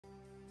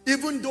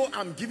Even though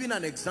I'm giving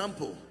an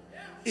example,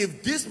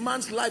 if this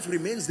man's life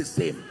remains the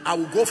same, I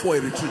will go for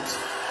a retreat.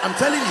 I'm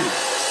telling you.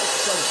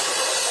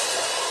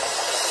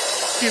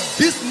 If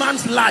this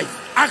man's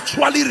life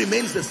actually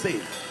remains the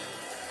same,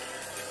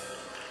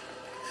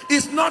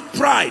 it's not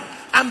pride.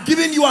 I'm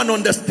giving you an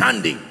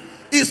understanding.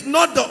 It's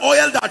not the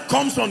oil that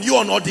comes on you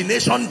on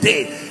ordination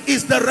day.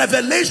 It's the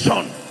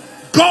revelation.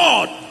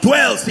 God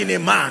dwells in a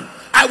man.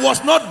 I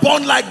was not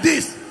born like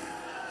this.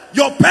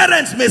 Your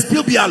parents may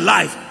still be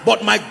alive,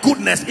 but my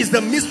goodness is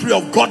the mystery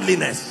of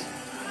godliness.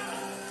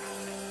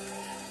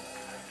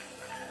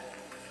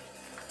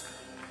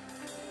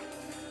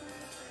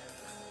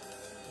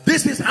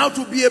 This is how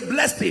to be a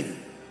blessing.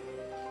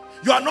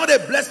 You are not a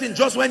blessing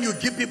just when you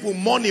give people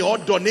money or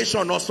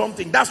donation or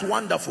something. That's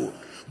wonderful.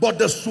 But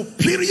the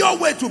superior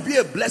way to be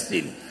a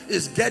blessing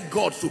is get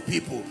God to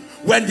people.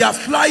 When they are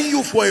flying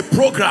you for a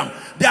program,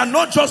 they are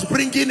not just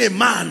bringing a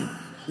man.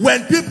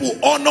 When people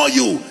honor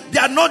you, they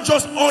are not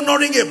just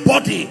honoring a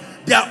body,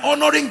 they are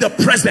honoring the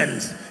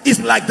presence. It's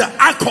like the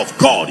ark of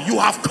God. You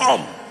have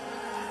come.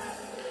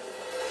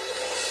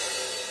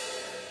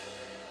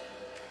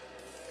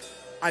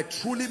 I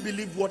truly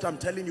believe what I'm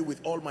telling you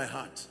with all my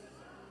heart.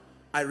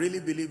 I really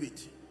believe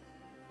it.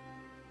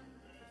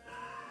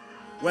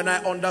 When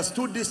I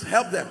understood this,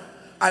 help them.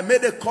 I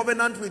made a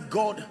covenant with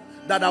God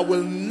that I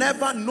will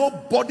never,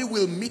 nobody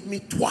will meet me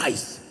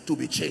twice to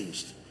be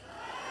changed.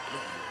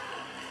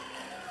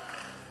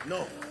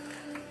 No.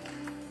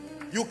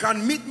 You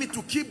can meet me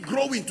to keep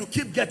growing, to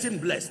keep getting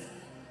blessed.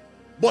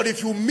 But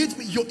if you meet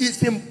me,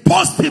 it's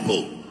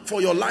impossible for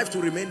your life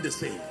to remain the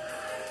same.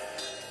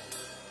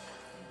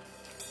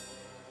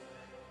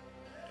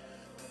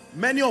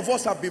 Many of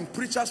us have been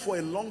preachers for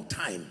a long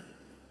time.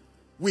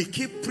 We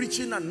keep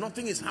preaching and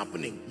nothing is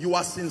happening. You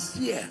are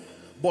sincere,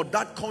 but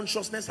that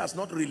consciousness has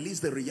not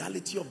released the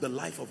reality of the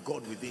life of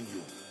God within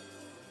you.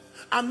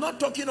 I'm not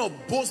talking of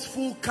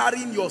boastful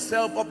carrying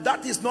yourself up.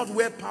 That is not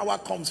where power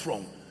comes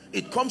from.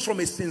 It comes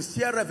from a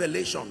sincere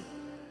revelation.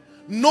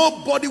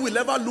 Nobody will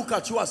ever look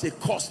at you as a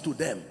curse to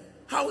them.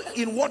 How,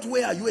 in what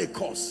way are you a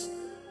curse?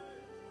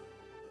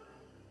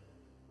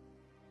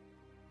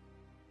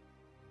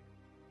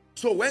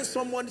 So when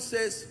someone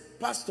says,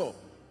 Pastor,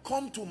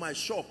 come to my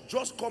shop,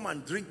 just come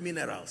and drink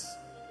minerals,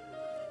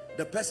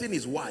 the person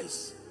is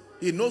wise.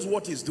 He knows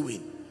what he's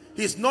doing.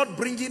 He's not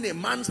bringing a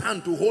man's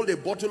hand to hold a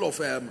bottle of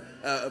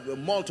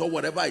malt or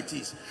whatever it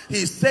is.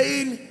 He's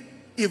saying,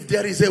 if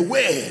there is a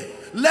way,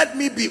 let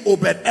me be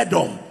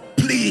Obed-Edom.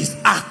 Please,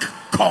 Ak,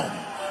 come.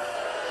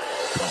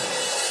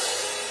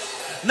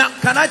 Now,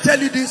 can I tell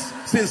you this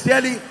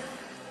sincerely?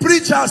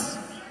 Preachers,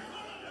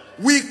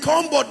 we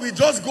come but we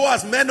just go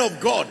as men of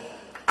God.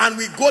 And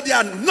we go there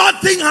and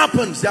nothing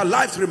happens. Their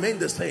lives remain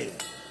the same.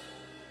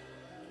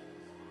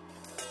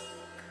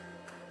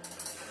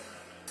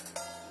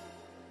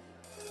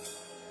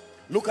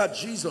 Look at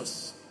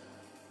Jesus.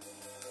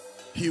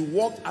 He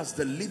walked as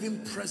the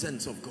living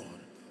presence of God.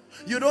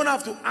 You don't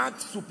have to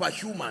act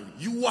superhuman.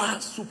 You are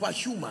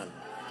superhuman.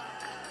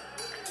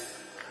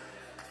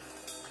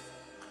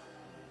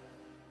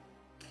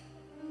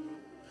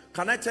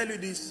 Can I tell you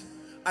this?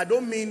 I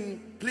don't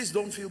mean, please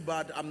don't feel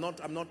bad. I'm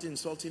not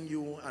insulting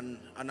you, and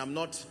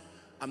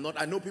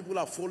I know people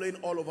are following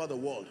all over the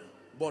world,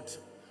 but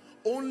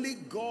only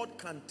God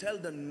can tell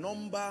the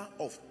number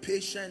of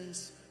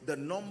patients, the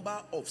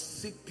number of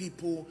sick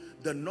people,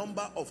 the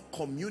number of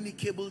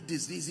communicable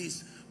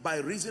diseases by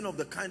reason of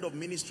the kind of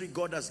ministry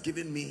God has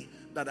given me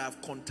that I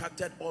have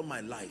contacted all my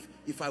life.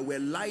 If I were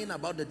lying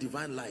about the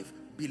divine life,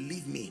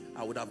 believe me,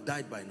 I would have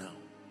died by now.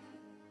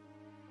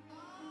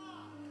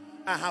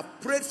 I have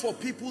prayed for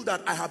people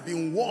that I have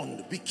been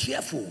warned. Be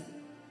careful.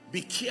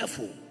 Be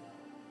careful.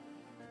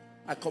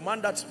 I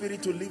command that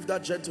spirit to leave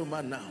that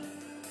gentleman now.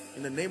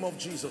 In the name of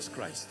Jesus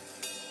Christ.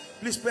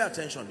 Please pay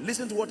attention.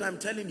 Listen to what I'm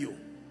telling you.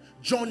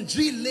 John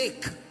G.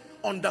 Lake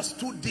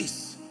understood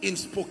this in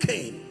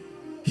Spokane.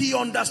 He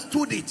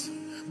understood it.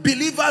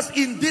 Believers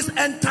in this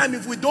end time,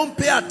 if we don't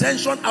pay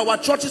attention, our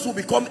churches will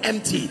become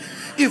empty.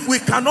 If we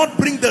cannot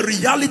bring the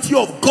reality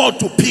of God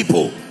to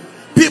people.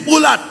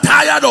 People are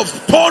tired of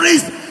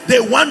stories. They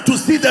want to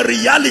see the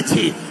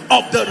reality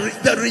of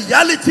the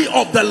reality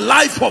of the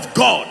life of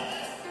God.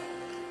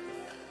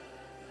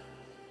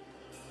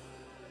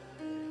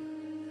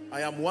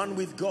 I am one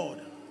with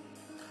God.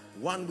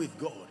 One with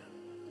God.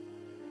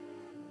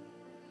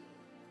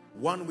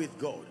 One with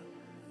God.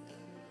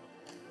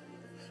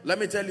 Let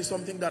me tell you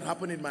something that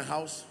happened in my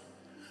house.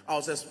 I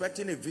was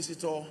expecting a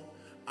visitor,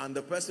 and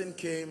the person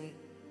came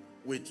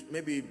with,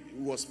 maybe it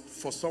was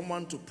for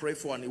someone to pray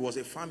for, and it was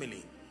a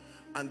family.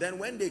 And then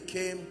when they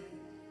came,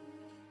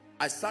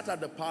 I sat at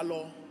the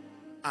parlor,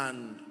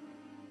 and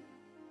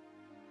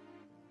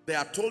they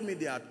had told me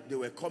they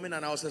were coming,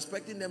 and I was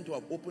expecting them to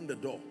have opened the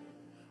door.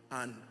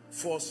 And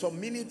for some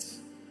minutes,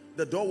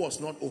 the door was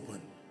not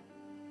open.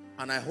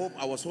 And I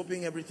was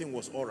hoping everything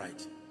was all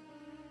right.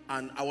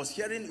 And I was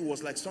hearing, it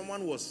was like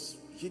someone was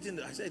hitting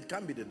I said, it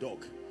can't be the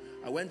dog.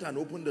 I went and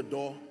opened the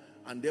door,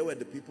 and there were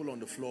the people on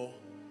the floor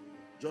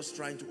just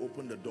trying to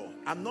open the door.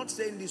 I'm not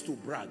saying this to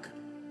brag.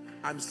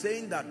 I'm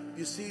saying that,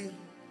 you see,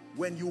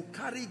 when you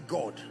carry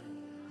God,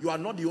 you are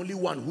not the only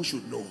one who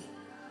should know.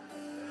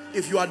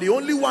 If you are the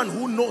only one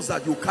who knows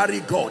that you carry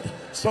God,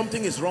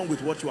 something is wrong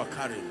with what you are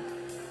carrying.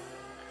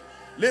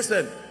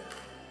 Listen,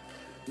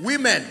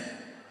 women,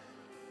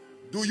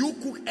 do you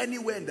cook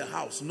anywhere in the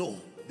house? No,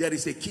 there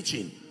is a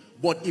kitchen.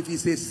 But if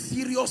it's a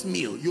serious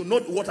meal, you know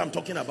what I'm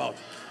talking about.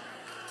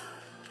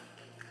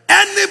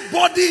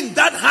 Anybody in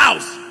that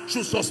house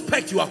should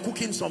suspect you are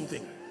cooking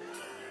something.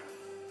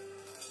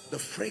 The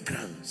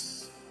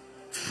fragrance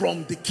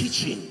from the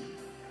kitchen,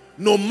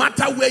 no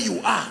matter where you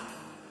are,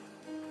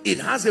 it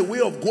has a way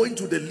of going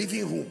to the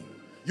living room.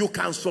 You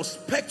can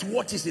suspect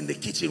what is in the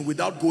kitchen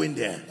without going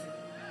there.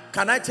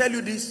 Can I tell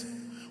you this?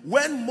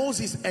 When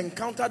Moses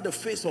encountered the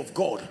face of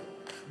God,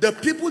 the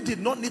people did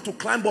not need to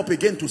climb up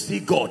again to see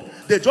God.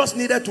 They just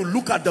needed to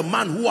look at the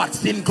man who had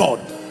seen God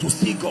to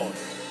see God.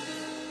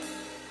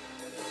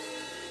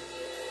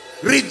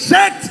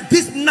 Reject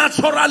this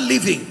natural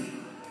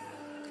living,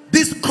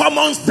 this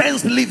common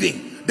sense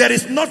living. There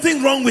is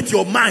nothing wrong with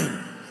your mind,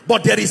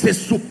 but there is a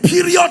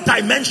superior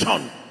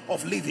dimension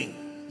of living.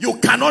 You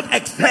cannot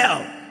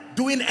excel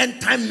doing end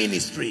time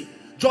ministry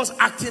just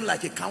acting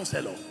like a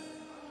counselor.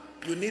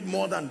 You need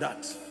more than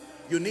that.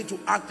 You need to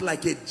act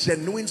like a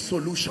genuine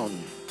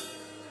solution,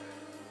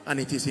 and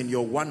it is in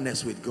your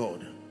oneness with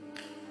God.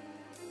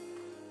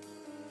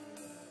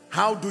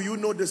 How do you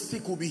know the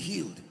sick will be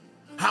healed?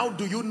 How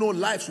do you know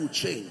lives will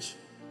change?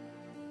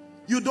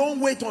 You don't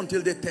wait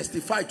until they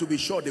testify to be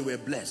sure they were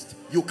blessed.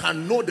 You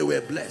can know they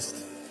were blessed.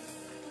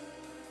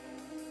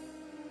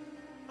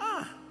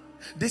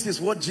 This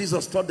is what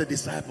Jesus taught the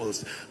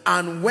disciples.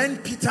 And when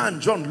Peter and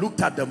John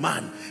looked at the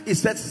man, he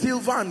said,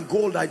 silver and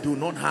gold I do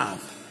not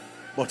have,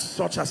 but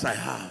such as I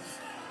have.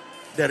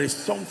 There is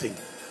something.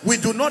 We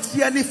do not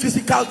see any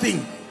physical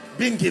thing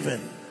being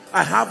given.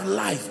 I have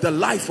life. The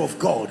life of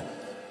God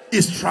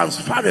is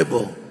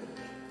transferable.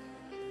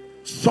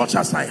 Such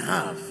as I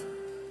have,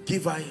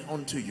 give I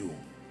unto you.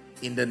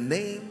 In the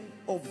name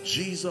of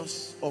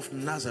Jesus of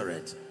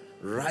Nazareth,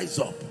 rise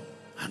up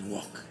and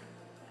walk.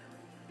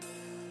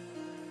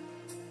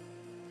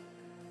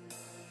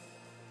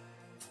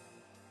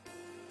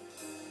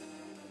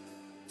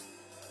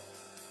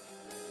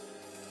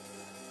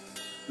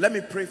 Let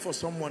me pray for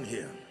someone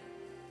here.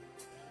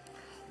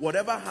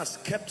 Whatever has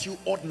kept you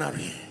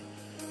ordinary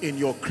in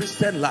your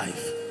Christian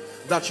life,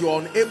 that you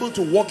are unable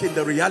to walk in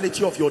the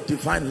reality of your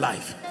divine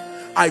life,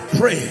 I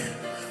pray,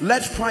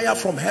 let fire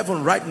from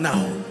heaven right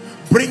now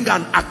bring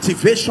an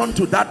activation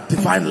to that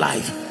divine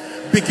life.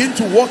 Begin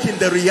to walk in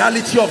the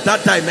reality of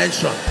that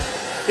dimension.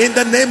 In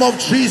the name of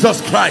Jesus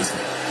Christ,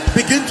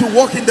 begin to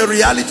walk in the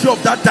reality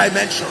of that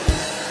dimension.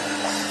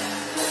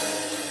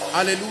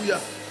 Hallelujah.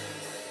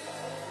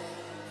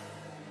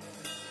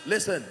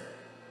 Listen,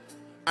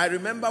 I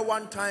remember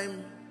one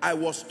time I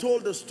was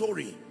told the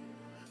story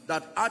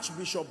that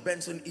Archbishop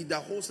Benson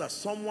Idahosa,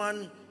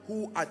 someone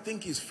who I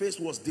think his face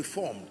was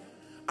deformed,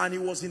 and he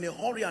was in a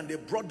hurry, and they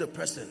brought the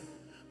person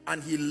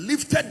and he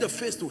lifted the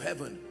face to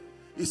heaven.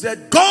 He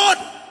said, God,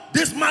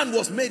 this man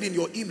was made in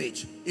your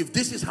image. If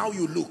this is how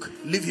you look,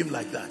 leave him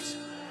like that.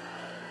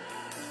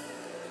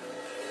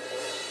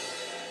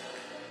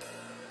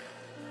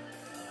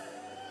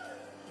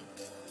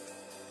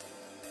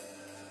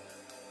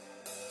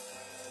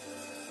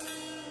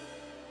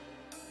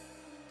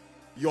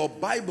 Your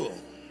Bible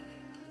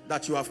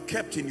that you have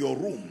kept in your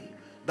room,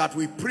 that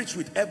we preach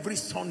with every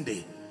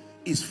Sunday,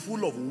 is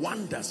full of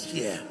wonders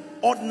here.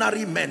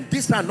 Ordinary men.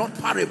 These are not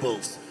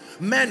parables.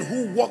 Men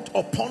who walked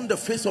upon the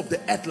face of the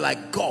earth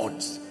like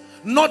gods.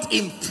 Not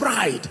in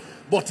pride,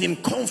 but in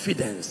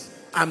confidence.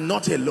 I'm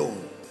not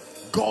alone.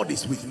 God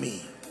is with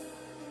me.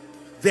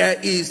 There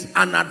is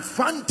an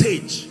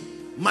advantage.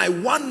 My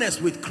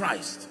oneness with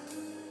Christ.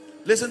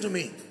 Listen to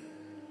me.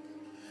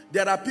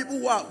 There are people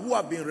who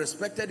have been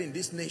respected in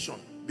this nation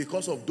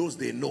because of those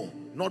they know,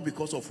 not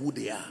because of who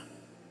they are.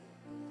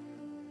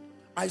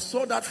 I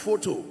saw that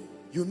photo.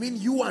 You mean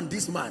you and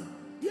this man?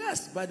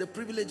 Yes, by the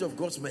privilege of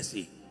God's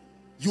mercy.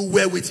 You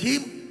were with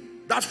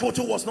him? That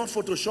photo was not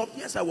photoshopped?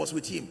 Yes, I was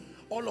with him.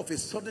 All of a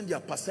sudden, their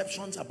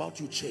perceptions about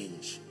you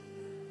change.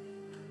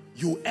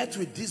 You ate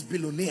with this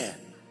billionaire.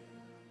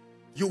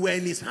 You were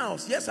in his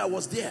house. Yes, I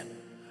was there.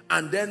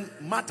 And then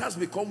matters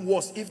become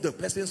worse if the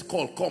person's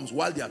call comes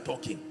while they are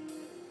talking.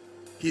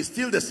 He's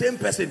still the same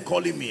person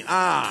calling me.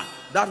 Ah,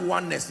 that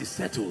oneness is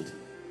settled.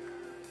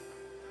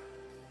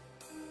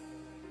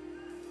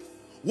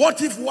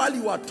 What if while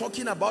you are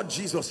talking about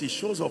Jesus, he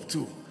shows up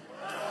too?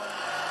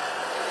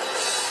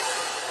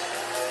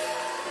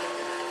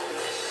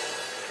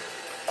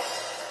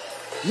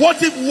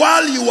 What if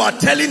while you are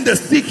telling the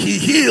sick he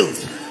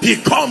heals, he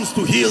comes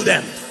to heal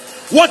them?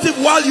 What if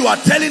while you are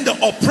telling the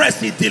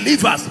oppressed he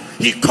delivers,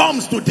 he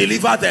comes to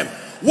deliver them?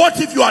 What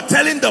if you are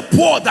telling the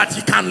poor that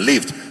he can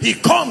lift, he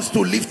comes to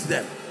lift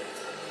them?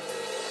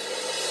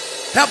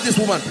 Help this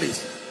woman,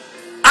 please.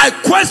 I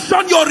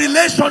question your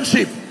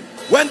relationship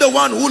when the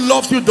one who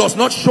loves you does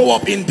not show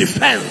up in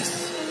defense.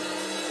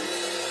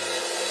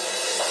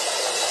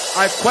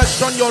 I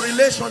question your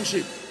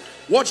relationship.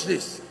 Watch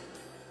this.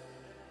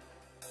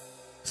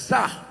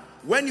 Sir,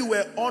 when you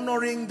were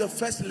honoring the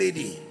first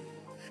lady,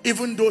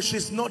 even though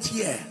she's not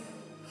here,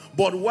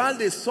 but while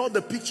they saw the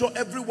picture,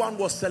 everyone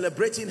was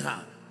celebrating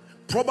her.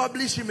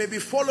 Probably she may be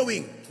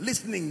following,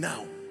 listening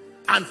now,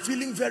 and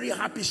feeling very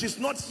happy. She's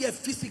not here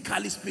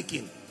physically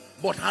speaking,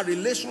 but her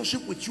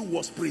relationship with you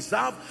was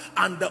preserved,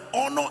 and the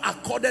honor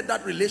accorded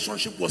that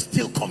relationship was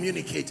still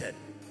communicated.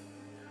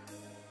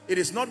 It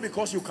is not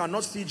because you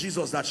cannot see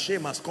Jesus that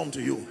shame has come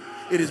to you.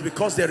 It is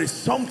because there is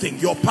something.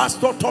 Your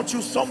pastor taught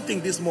you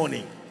something this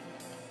morning.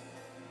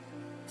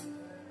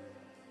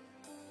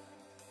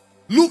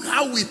 Look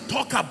how we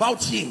talk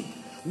about him.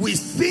 We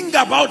sing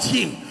about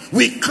him.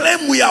 We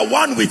claim we are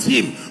one with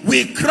him.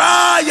 We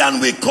cry and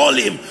we call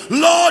him,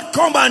 Lord,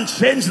 come and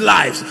change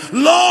lives.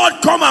 Lord,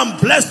 come and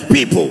bless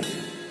people.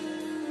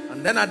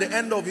 And then at the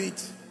end of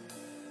it,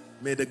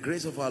 may the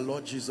grace of our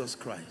Lord Jesus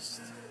Christ,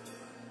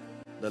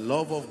 the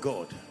love of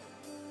God,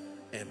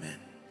 amen.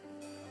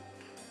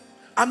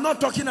 I'm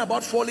not talking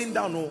about falling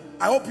down. No,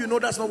 I hope you know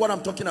that's not what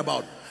I'm talking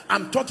about.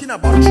 I'm talking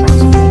about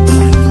transformed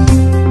life.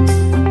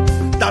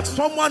 That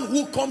someone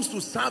who comes to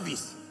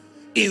service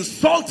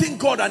insulting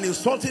God and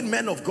insulting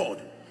men of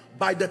God,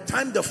 by the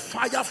time the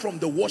fire from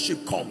the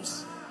worship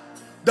comes,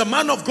 the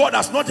man of God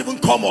has not even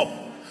come up,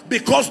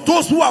 because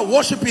those who are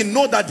worshiping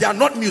know that they are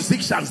not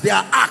musicians, they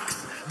are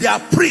acts, they are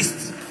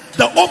priests.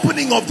 The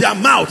opening of their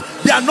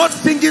mouth, they are not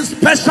singing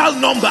special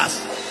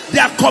numbers, they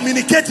are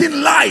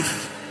communicating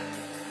life.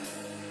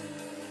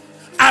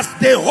 As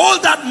they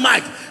hold that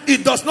mic,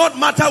 it does not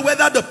matter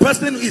whether the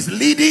person is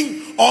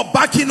leading or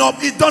backing up.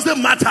 It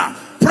doesn't matter.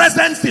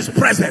 Presence is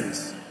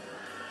presence.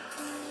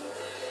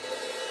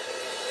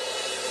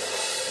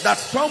 That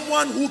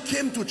someone who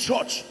came to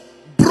church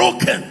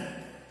broken,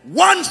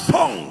 one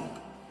song,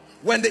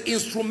 when the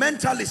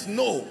instrumentalists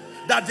know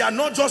that they are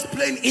not just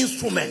playing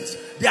instruments,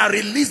 they are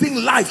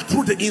releasing life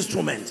through the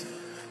instrument.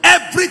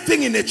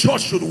 Everything in a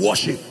church should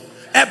worship.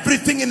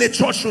 Everything in a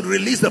church should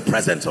release the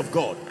presence of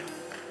God.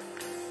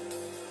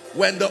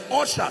 When the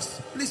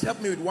ushers, please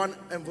help me with one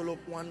envelope,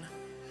 one.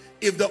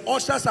 If the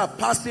ushers are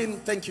passing,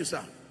 thank you,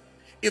 sir.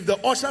 If the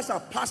ushers are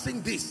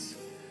passing this,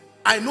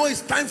 I know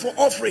it's time for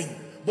offering,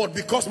 but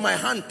because my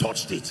hand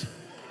touched it,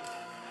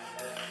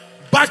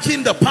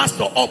 backing the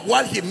pastor up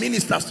while he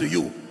ministers to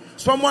you,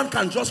 someone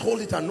can just hold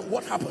it and know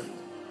what happened.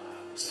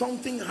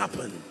 Something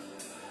happened.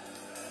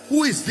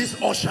 Who is this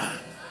usher?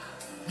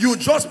 You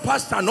just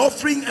passed an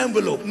offering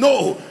envelope.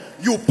 No,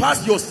 you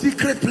passed your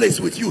secret place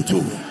with you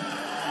too.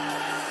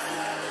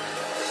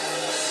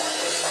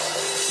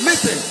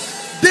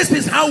 Listen, this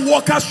is how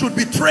workers should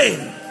be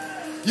trained.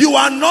 You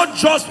are not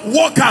just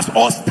workers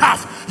or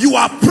staff. You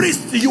are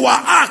priests. You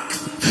are acts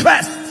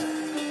first.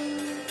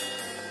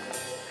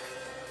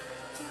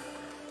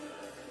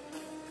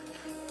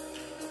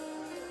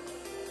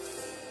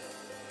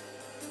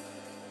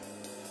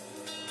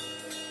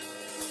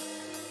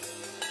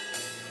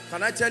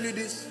 Can I tell you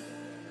this?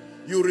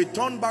 You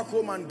return back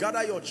home and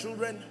gather your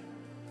children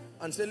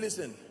and say,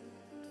 listen,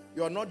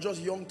 you are not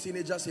just young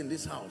teenagers in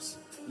this house.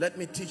 Let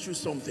me teach you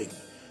something.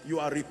 You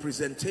are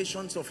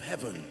representations of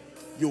heaven.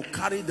 You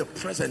carry the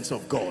presence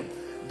of God,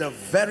 the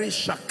very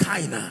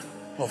Shekinah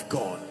of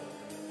God.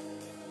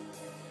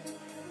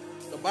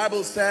 The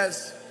Bible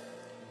says,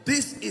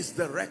 this is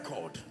the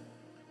record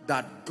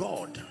that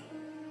God,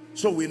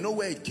 so we know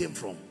where it came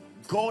from.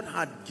 God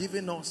had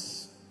given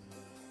us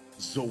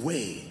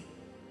Zoe,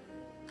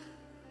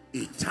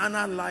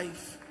 eternal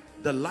life,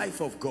 the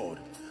life of God.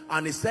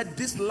 And he said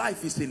this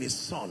life is in his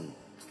Son.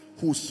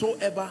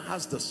 Whosoever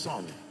has the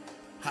Son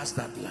has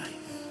that life.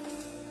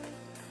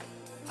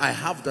 I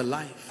have the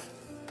life.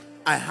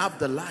 I have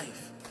the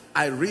life.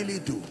 I really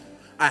do.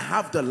 I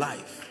have the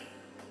life.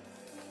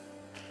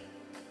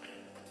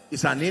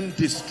 It's an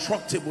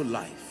indestructible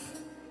life.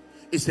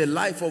 It's a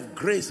life of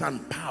grace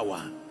and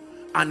power,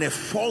 an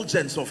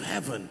effulgence of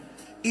heaven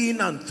in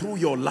and through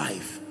your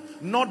life,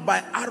 not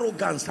by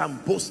arrogance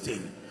and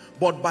boasting,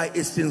 but by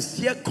a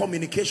sincere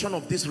communication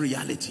of this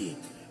reality.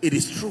 It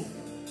is true.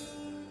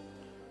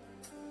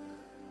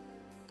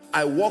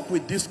 I walk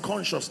with this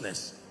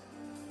consciousness.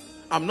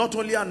 I'm not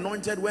only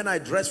anointed when I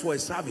dress for a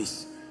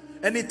service.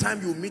 Anytime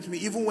you meet me,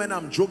 even when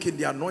I'm joking,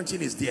 the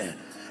anointing is there.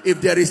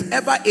 If there is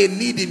ever a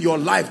need in your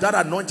life, that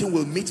anointing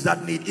will meet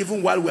that need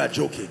even while we are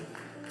joking.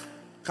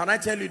 Can I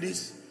tell you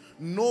this?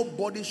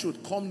 Nobody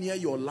should come near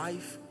your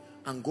life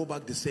and go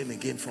back the same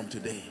again from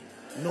today.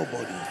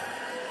 Nobody.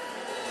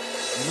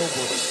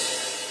 Nobody.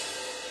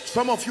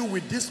 Some of you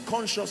with this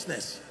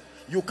consciousness,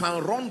 you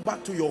can run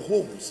back to your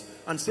homes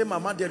and say,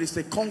 Mama, there is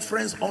a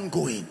conference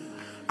ongoing.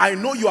 I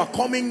know you are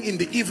coming in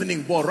the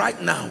evening, but right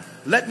now,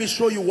 let me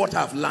show you what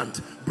I've learned.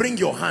 Bring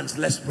your hands,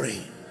 let's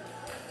pray.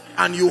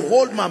 And you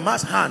hold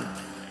Mama's hand,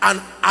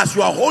 and as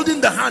you are holding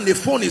the hand, the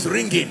phone is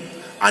ringing,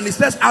 and it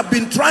says, I've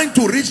been trying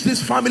to reach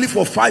this family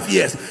for 5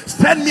 years.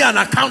 Send me an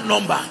account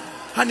number.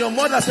 And your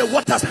mother said,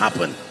 what has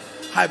happened?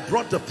 I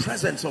brought the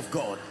presence of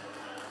God.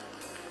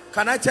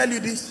 Can I tell you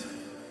this?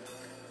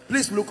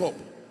 Please look up.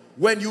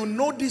 When you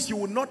know this, you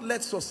will not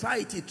let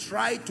society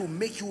try to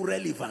make you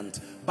relevant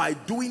by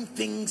doing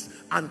things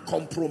and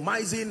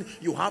compromising.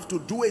 You have to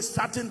do a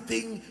certain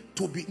thing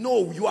to be.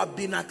 No, you have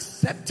been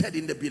accepted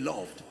in the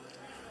beloved.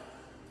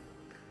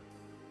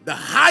 The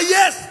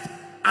highest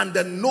and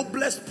the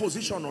noblest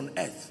position on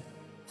earth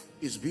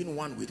is being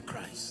one with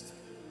Christ.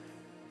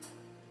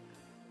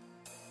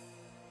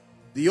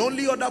 The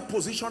only other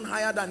position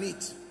higher than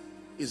it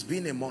is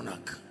being a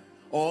monarch,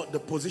 or the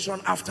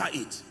position after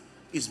it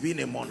is being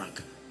a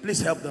monarch. Please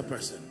help the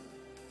person.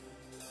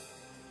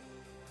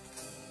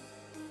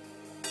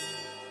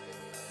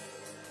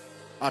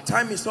 Our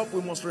time is up.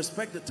 We must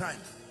respect the time.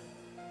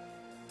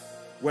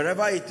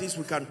 Wherever it is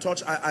we can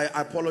touch, I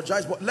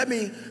apologize, but let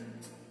me,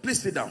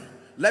 please sit down.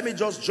 Let me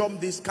just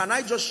jump this. Can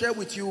I just share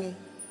with you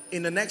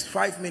in the next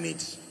 5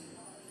 minutes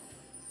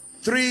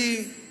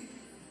three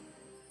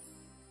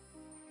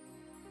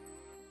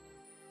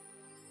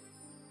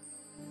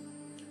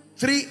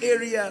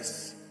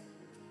areas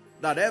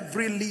that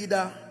every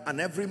leader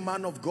and every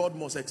man of God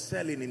must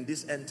excel in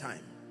this end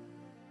time.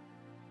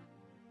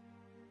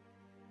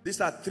 These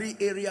are 3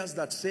 areas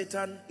that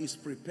Satan is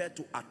prepared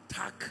to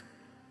attack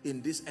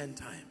in this end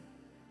time.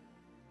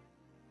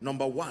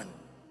 Number 1,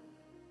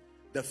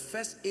 the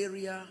first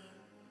area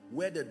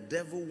where the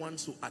devil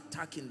wants to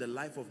attack in the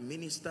life of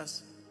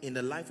ministers, in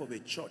the life of a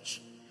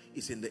church,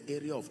 is in the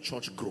area of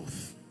church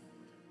growth.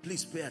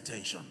 Please pay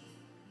attention.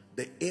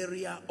 The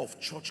area of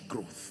church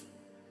growth.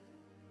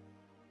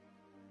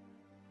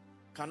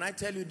 Can I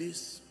tell you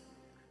this?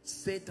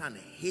 Satan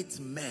hates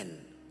men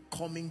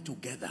coming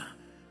together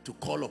to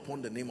call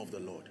upon the name of the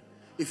Lord.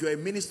 If you're a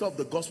minister of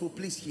the gospel,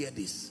 please hear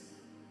this.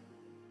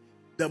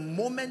 The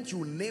moment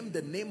you name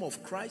the name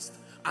of Christ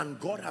and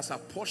God has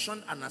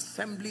apportioned an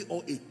assembly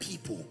or a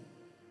people,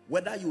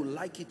 whether you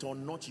like it or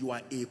not, you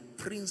are a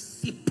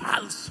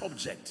principal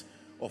subject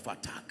of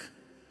attack.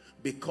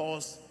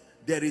 Because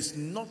there is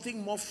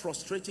nothing more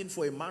frustrating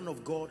for a man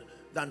of God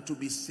than to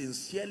be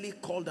sincerely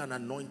called and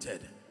anointed,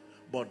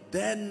 but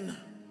then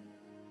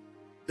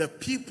the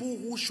people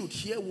who should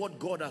hear what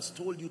God has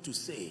told you to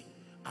say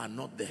are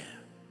not there.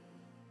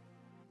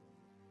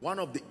 One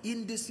of the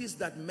indices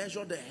that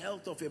measure the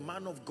health of a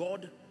man of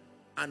God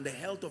and the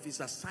health of his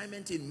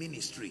assignment in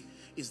ministry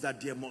is that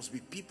there must be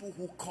people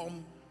who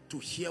come to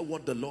hear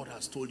what the Lord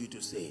has told you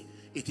to say.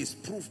 It is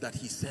proof that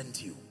he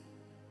sent you.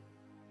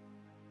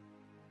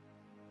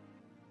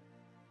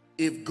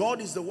 If God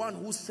is the one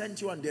who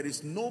sent you and there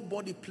is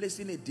nobody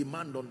placing a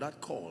demand on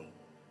that call,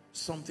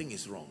 something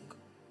is wrong.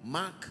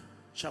 Mark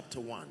chapter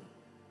 1.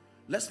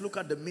 Let's look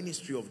at the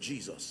ministry of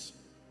Jesus.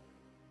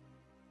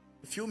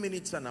 A few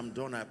minutes and I'm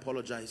done. I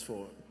apologize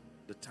for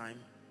the time.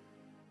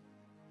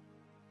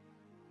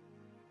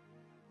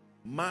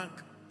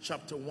 Mark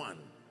chapter 1.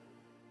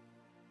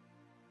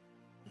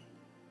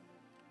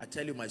 I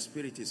tell you, my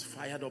spirit is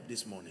fired up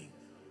this morning.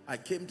 I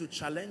came to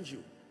challenge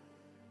you.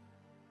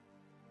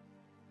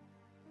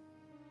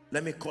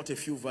 Let me cut a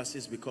few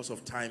verses because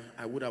of time.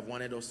 I would have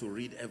wanted us to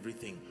read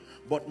everything.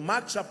 But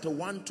Mark chapter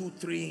 1, 2,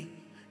 3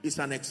 is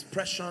an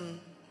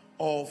expression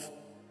of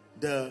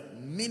the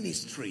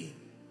ministry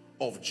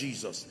of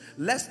Jesus.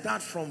 Let's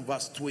start from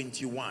verse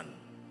 21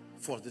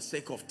 for the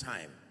sake of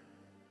time.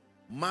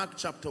 Mark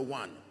chapter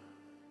 1.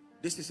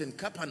 This is in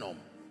Capernaum.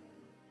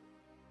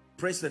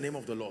 Praise the name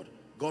of the Lord.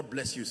 God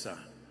bless you, sir.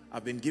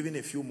 I've been given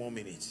a few more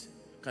minutes.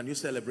 Can you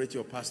celebrate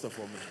your pastor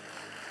for me?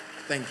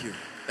 Thank you.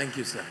 Thank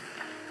you, sir.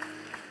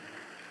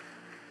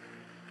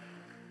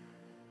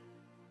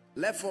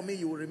 Left for me,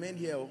 you will remain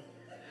here.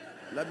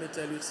 Let me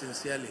tell you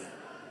sincerely,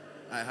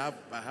 I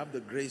have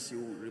the grace. You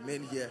will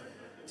remain here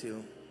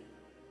till.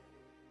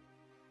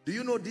 Do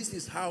you know this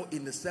is how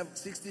in the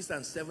 60s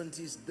and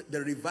 70s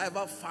the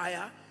revival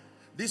fire,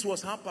 this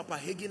was how Papa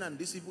Hagin and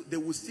these people, they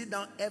would sit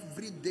down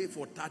every day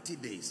for 30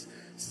 days,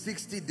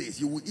 60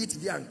 days. You will eat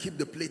there and keep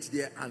the plate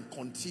there and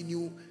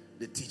continue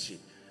the teaching.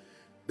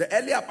 The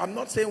earlier, I'm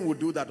not saying we'll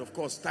do that, of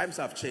course, times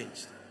have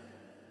changed.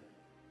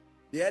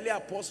 The earlier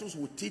apostles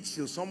would teach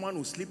till someone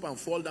would slip and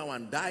fall down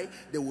and die.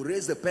 They would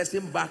raise the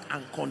person back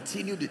and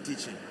continue the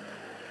teaching.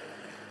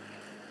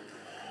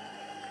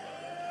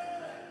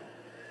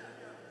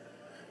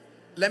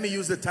 Let me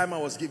use the time I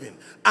was given.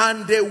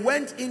 And they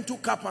went into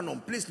Capernaum.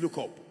 Please look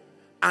up.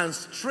 And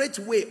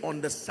straightway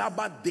on the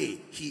Sabbath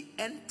day, he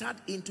entered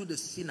into the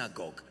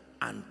synagogue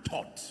and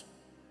taught.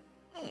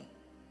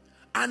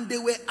 And they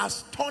were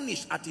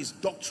astonished at his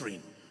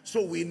doctrine.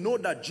 So we know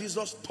that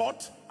Jesus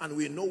taught and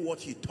we know what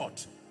he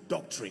taught.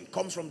 Doctrine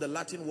comes from the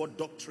Latin word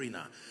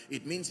doctrina.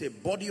 It means a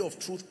body of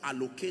truth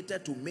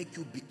allocated to make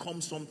you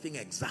become something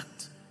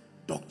exact.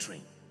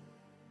 Doctrine.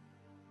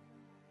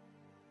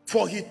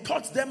 For he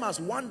taught them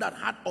as one that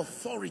had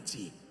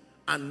authority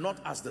and not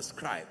as the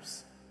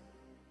scribes.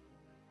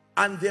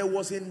 And there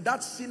was in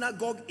that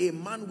synagogue a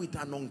man with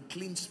an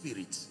unclean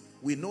spirit.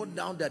 We know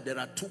now that there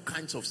are 2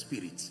 kinds of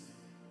spirits.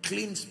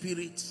 Clean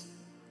spirits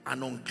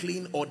and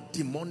unclean or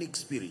demonic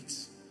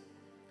spirits.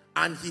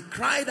 And he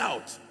cried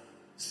out,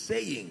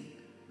 saying,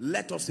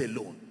 let us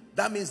alone.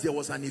 That means there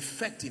was an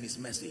effect in his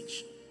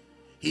message.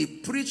 He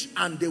preached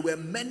and there were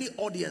many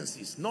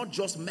audiences, not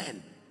just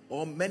men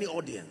or many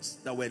audience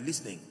that were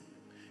listening.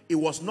 It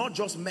was not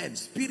just men,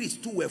 spirits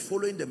too were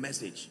following the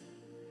message.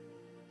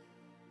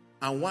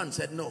 And one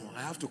said, no,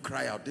 I have to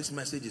cry out. This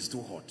message is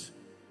too hot.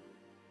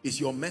 Is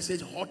your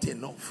message hot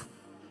enough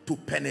to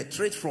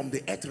penetrate from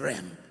the earth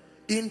realm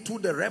into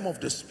the realm of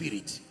the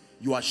spirit?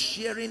 You are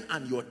sharing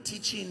and you're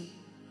teaching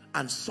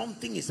and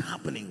something is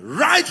happening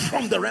right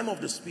from the realm of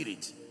the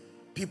spirit.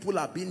 People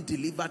are being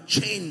delivered,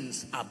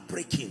 chains are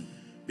breaking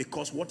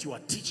because what you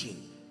are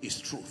teaching is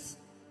truth.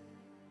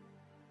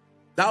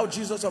 Thou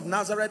Jesus of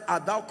Nazareth,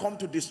 art thou come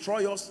to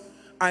destroy us?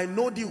 I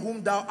know thee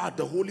whom thou art,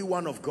 the Holy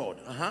One of God.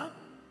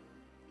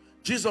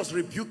 Jesus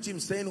rebuked him,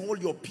 saying,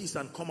 hold your peace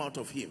and come out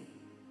of him.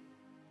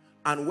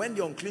 And when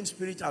the unclean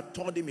spirit had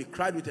torn him, he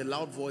cried with a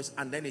loud voice,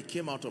 and then it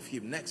came out of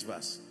him. Next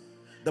verse.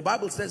 The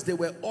Bible says they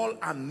were all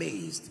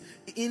amazed,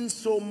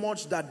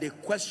 insomuch that they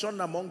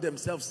questioned among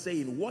themselves,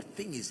 saying, what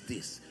thing is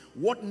this?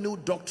 What new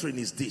doctrine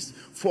is this?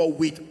 For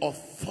with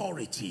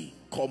authority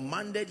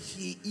commanded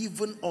he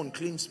even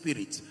unclean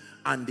spirits,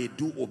 and they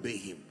do obey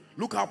him.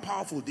 Look how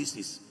powerful this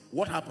is.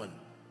 What happened?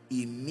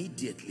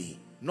 Immediately,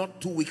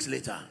 not 2 weeks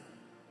later,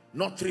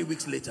 not 3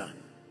 weeks later.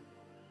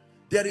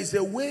 There is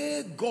a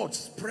way God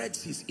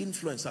spreads his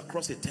influence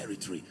across a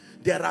territory.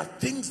 There are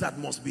things that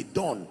must be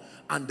done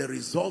and the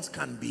results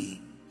can be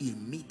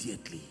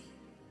immediately.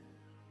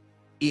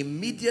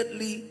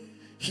 Immediately,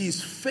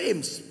 his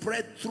fame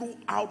spread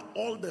throughout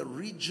all the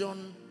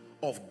region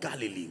of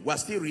Galilee. We're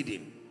still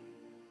reading.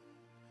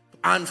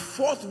 And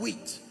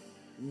forthwith,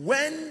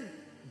 when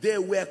they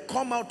were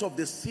come out of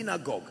the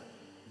synagogue,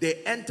 they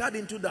entered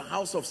into the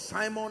house of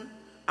Simon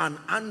and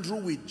Andrew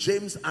with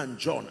James and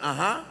John.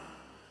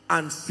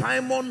 And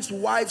Simon's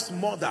wife's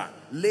mother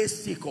lay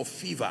sick of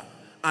fever.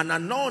 And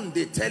anon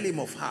they tell him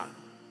of her.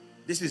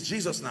 This is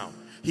Jesus now.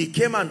 He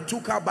came and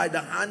took her by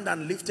the hand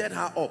and lifted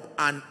her up.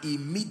 And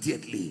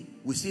immediately,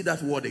 we see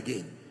that word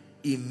again.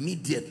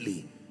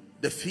 Immediately,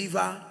 the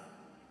fever.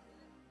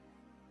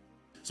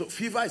 So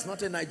fever is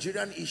not a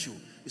Nigerian issue.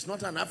 It's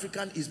not an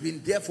African. It's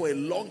been there for a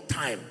long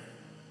time.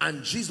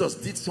 And Jesus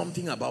did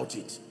something about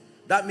it.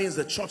 That means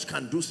the church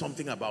can do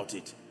something about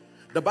it.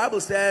 The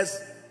Bible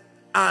says,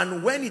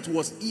 and when it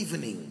was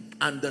evening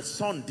and the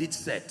sun did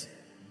set,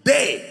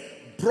 they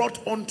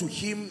brought unto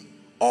him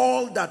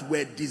all that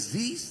were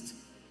diseased,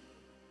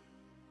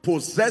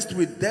 possessed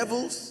with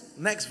devils.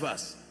 Next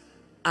verse.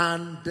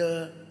 And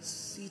the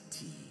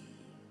city.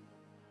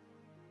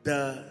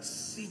 The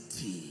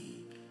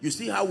city. You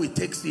see how we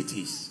take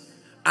cities.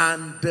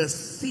 And the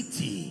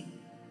city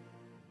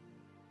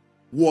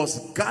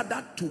was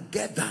gathered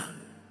together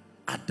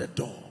at the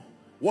door.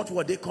 What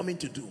were they coming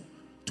to do?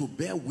 To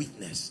bear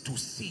witness, to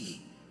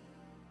see.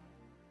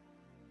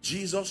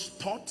 Jesus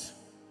taught.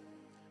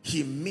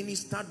 He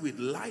ministered with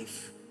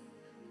life.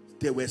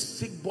 There were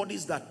sick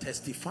bodies that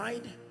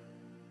testified.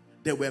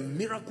 There were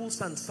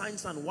miracles and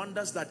signs and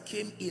wonders that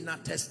came in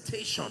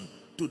attestation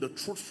to the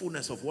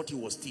truthfulness of what he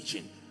was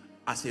teaching.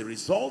 As a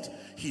result,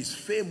 his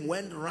fame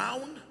went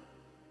round.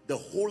 The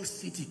whole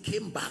city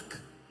came back.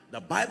 The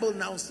Bible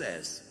now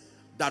says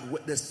that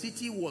the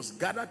city was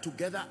gathered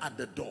together at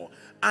the door,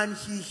 and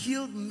he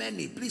healed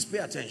many, please pay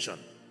attention,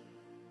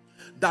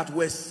 that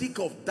were sick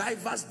of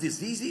diverse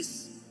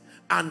diseases,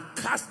 and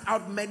cast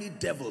out many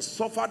devils,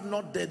 suffered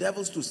not the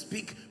devils to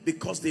speak,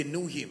 because they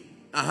knew him.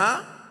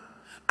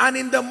 And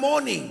in the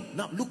morning,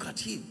 now look at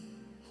him,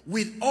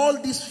 with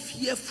all these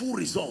fearful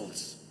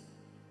results,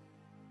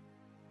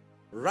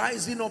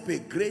 rising up a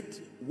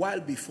great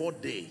while before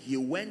day, he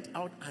went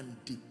out and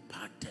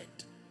departed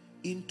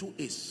into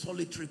a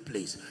solitary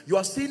place. You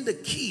are seeing the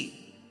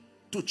key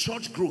to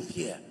church growth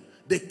here.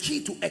 The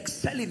key to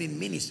excelling in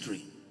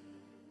ministry.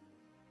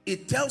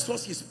 It tells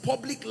us his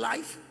public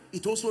life.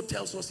 It also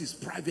tells us his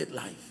private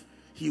life.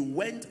 He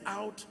went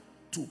out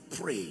to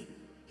pray.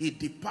 He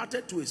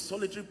departed to a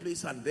solitary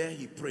place and there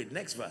he prayed.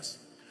 Next verse.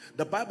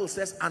 The Bible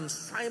says, and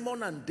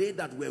Simon and they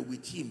that were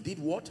with him did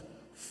what?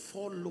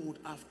 Followed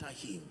after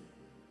him.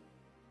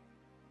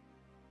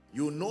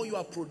 You know you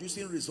are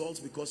producing results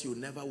because you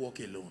never walk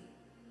alone.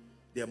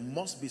 There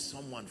must be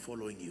someone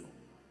following you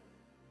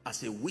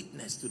as a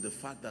witness to the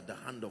fact that the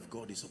hand of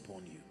God is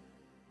upon you.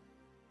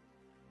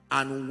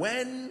 And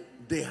when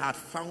they had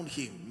found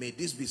him, may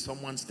this be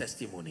someone's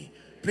testimony.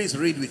 Please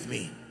read with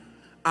me.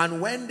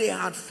 And when they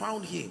had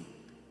found him,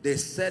 they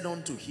said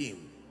unto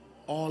him,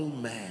 all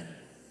men.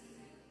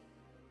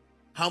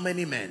 How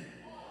many men?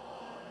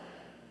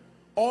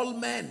 All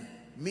men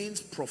means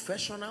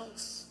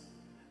professionals,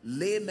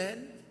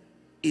 laymen,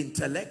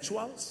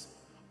 intellectuals,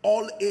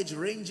 all age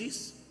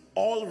ranges,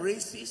 all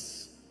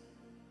races,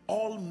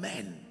 all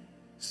men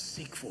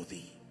seek for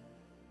thee.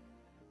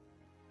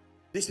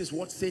 This is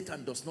what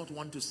Satan does not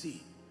want to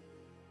see.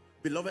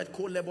 Beloved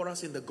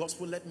co-laborers in the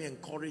gospel, let me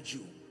encourage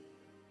you.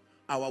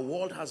 Our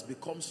world has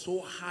become so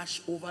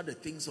harsh over the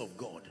things of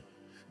God.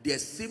 There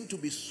seem to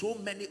be so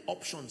many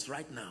options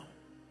right now.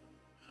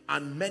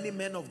 And many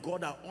men of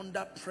God are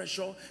under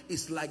pressure.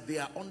 It's like they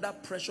are under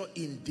pressure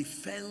in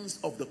defense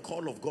of the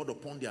call of God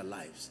upon their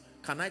lives.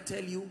 Can I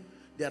tell you,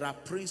 There are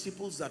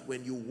principles that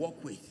when you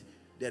walk with,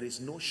 there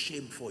is no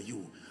shame for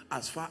you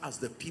as far as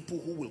the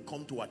people who will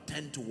come to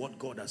attend to what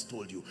God has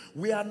told you.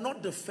 We are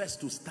not the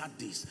first to start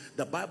this.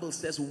 The Bible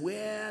says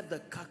where the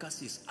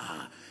carcasses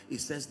are,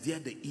 it says there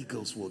the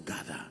eagles will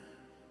gather.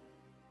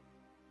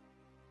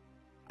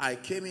 I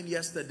came in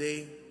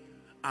yesterday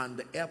and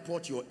the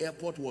airport, your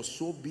airport was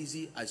so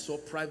busy. I saw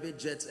private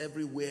jets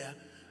everywhere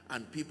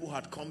and people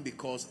had come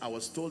because I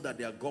was told that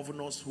there are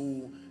governors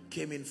who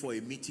came in for a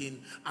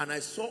meeting, and I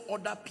saw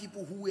other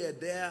people who were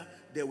there.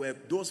 There were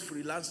those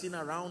freelancing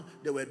around,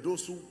 there were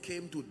those who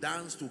came to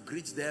dance, to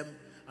greet them,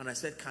 and I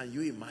said, can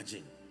you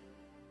imagine?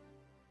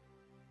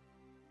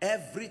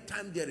 Every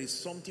time there is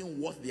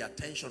something worth the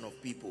attention of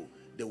people,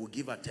 they will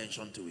give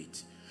attention to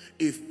it.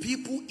 If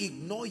people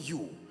ignore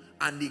you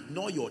and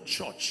ignore your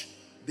church,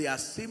 they are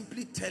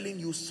simply telling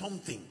you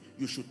something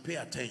you should pay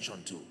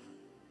attention to.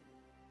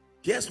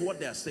 Here's what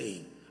they are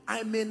saying: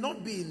 I may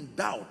not be in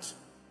doubt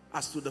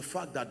as to the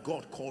fact that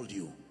God called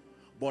you,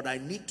 but I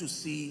need to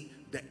see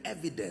the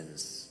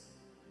evidence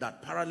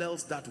that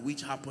parallels that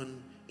which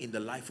happened in the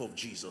life of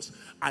Jesus.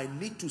 I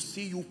need to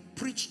see you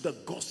preach the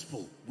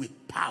gospel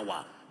with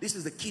power. This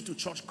is the key to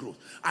church growth.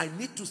 I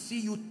need to see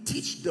you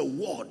teach the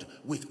word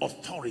with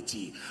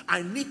authority.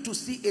 I need to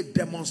see a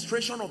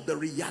demonstration of the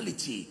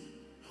reality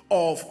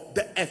of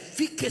the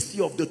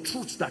efficacy of the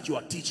truths that you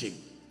are teaching,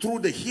 through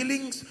the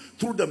healings,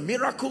 through the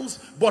miracles,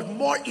 but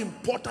more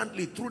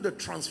importantly, through the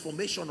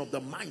transformation of the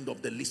mind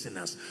of the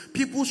listeners.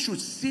 People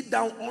should sit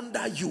down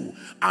under you,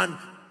 and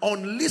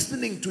on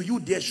listening to you,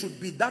 there should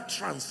be that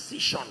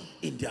transition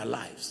in their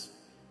lives.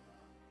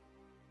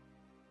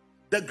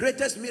 The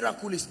greatest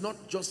miracle is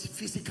not just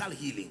physical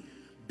healing.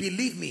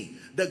 Believe me,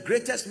 the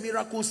greatest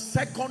miracle,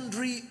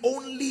 secondary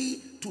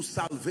only to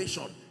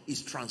salvation,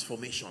 is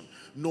transformation.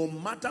 No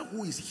matter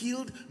who is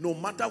healed, no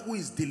matter who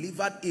is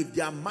delivered, if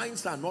their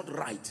minds are not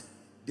right,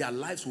 their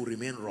lives will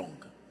remain wrong.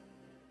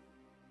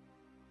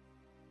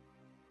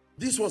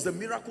 This was the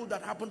miracle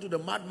that happened to the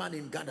madman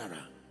in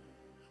Gadara.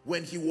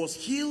 When he was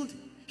healed,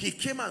 he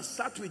came and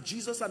sat with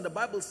Jesus, and the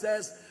Bible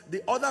says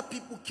the other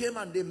people came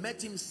and they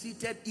met him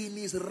seated in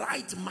his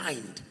right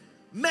mind.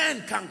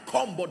 Men can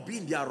come but be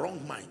in their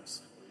wrong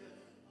minds.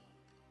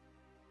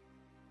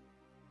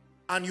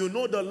 And you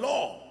know the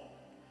law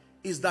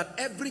is that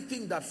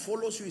everything that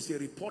follows you is a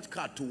report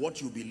card to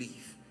what you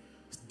believe.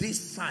 These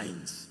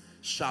signs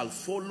shall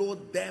follow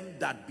them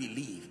that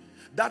believe.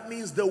 That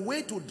means the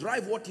way to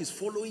drive what is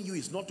following you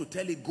is not to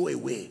tell it go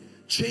away.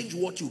 Change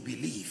what you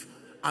believe,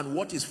 and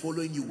what is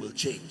following you will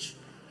change.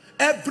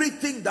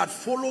 Everything that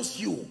follows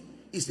you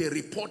is a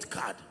report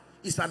card.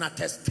 It's an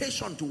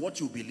attestation to what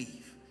you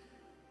believe.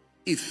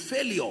 If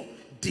failure,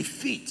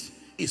 defeat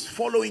is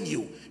following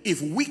you,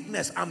 if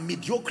weakness and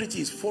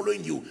mediocrity is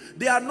following you,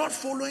 they are not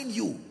following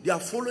you, they are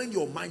following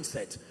your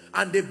mindset,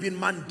 and they've been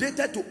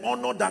mandated to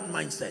honor that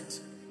mindset.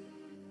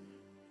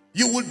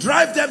 You will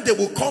drive them, they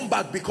will come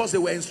back because they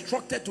were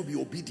instructed to be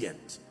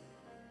obedient.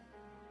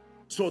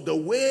 So the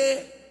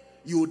way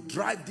you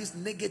drive these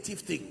negative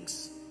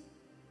things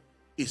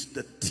is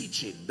the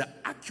teaching, the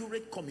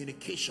accurate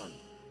communication.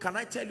 Can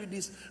I tell you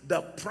this?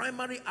 The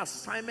primary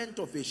assignment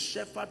of a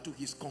shepherd to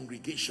his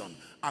congregation,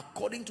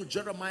 according to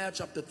Jeremiah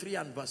chapter 3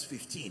 and verse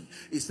 15,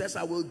 it says,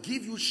 I will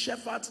give you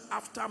shepherds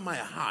after my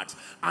heart,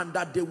 and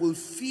that they will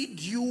feed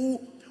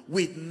you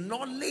with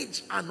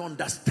knowledge and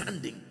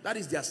understanding. That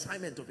is the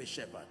assignment of a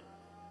shepherd.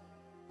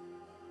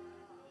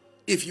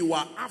 If you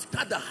are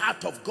after the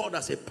heart of God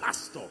as a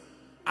pastor,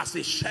 as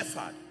a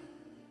shepherd,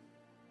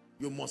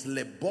 you must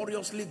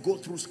laboriously go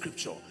through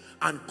scripture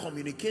and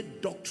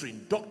communicate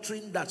doctrine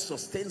that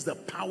sustains the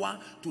power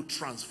to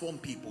transform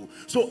people.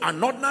 So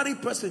an ordinary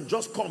person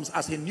just comes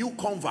as a new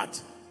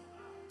convert,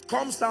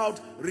 comes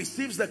out,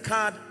 receives the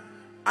card.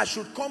 I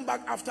should come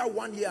back after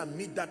 1 year and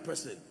meet that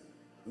person,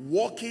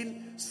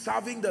 walking,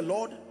 serving the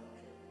Lord.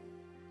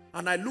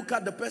 And I look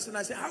at the person,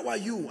 I say, how are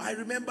you? I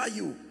remember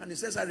you. And he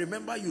says, I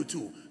remember you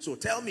too. So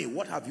tell me,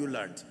 what have you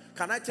learned?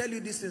 Can I tell you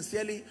this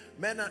sincerely?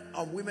 Men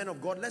and women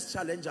of God, let's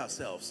challenge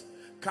ourselves.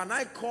 Can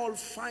I call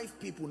 5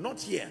 people, not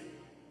here,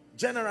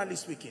 generally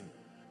speaking,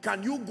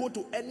 can you go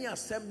to any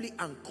assembly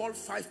and call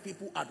 5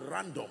 people at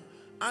random,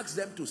 ask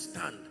them to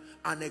stand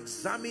and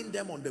examine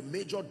them on the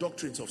major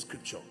doctrines of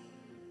scripture?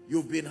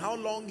 You've been how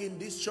long in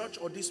this church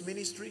or this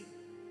ministry?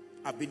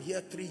 I've been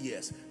here 3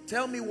 years.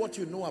 Tell me what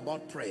you know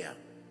about prayer.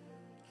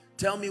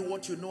 Tell me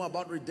what you know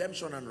about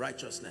redemption and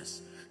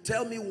righteousness.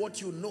 Tell me what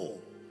you know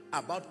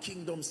about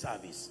kingdom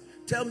service.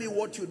 Tell me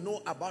what you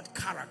know about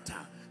character.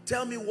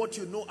 Tell me what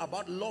you know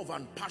about love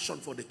and passion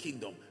for the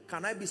kingdom.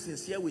 Can I be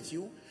sincere with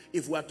you?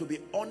 If we are to be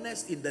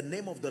honest in the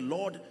name of the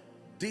Lord,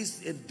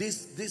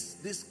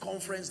 this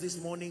conference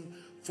this morning,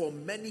 for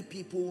many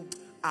people,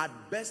 at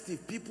best,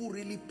 if people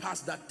really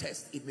pass that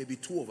test, it may be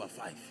 2 over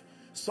 5.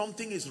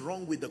 Something is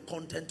wrong with the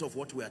content of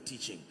what we are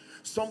teaching.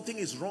 Something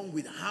is wrong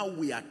with how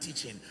we are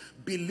teaching.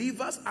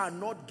 Believers are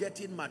not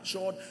getting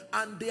matured,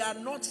 and they are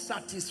not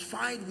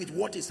satisfied with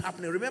what is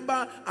happening.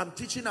 Remember, I'm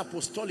teaching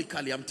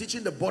apostolically. I'm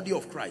teaching the body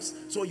of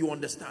Christ. So you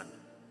understand.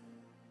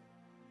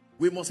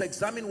 We must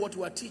examine what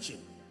we are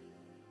teaching.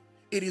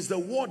 It is the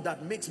word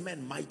that makes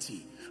men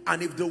mighty.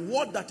 And if the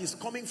word that is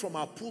coming from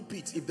our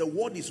pulpits, if the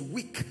word is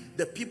weak,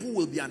 the people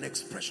will be an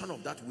expression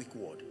of that weak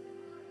word.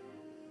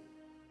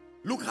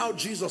 Look how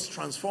Jesus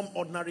transformed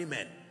ordinary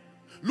men.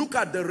 Look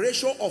at the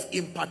ratio of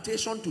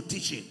impartation to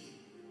teaching.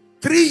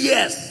 3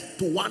 years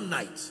to 1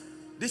 night.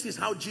 This is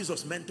how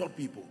Jesus mentored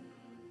people.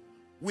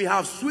 We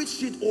have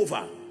switched it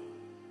over.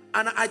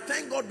 And I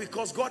thank God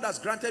because God has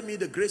granted me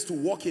the grace to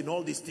walk in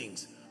all these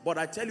things. But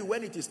I tell you,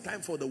 when it is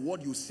time for the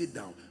word, you sit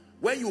down.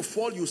 When you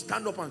fall, you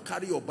stand up and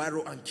carry your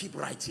biro and keep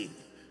writing.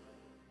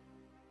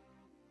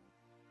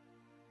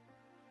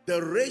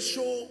 The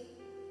ratio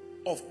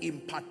of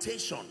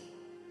impartation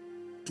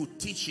to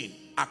teaching,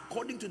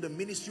 according to the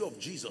ministry of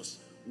Jesus,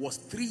 was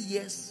 3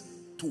 years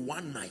to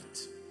 1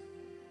 night.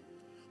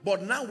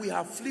 But now we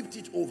have flipped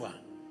it over.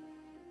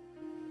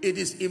 It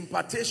is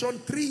impartation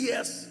 3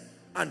 years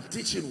and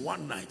teaching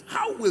 1 night.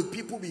 How will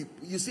people be?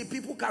 You see,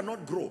 people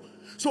cannot grow.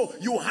 So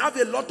you have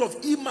a lot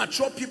of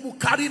immature people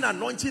carrying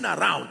anointing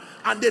around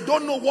and they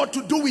don't know what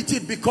to do with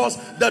it because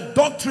the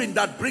doctrine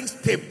that brings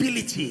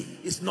stability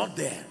is not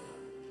there.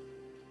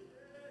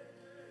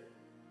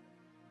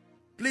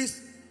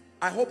 Please,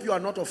 I hope you are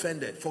not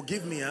offended.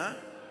 Forgive me, huh?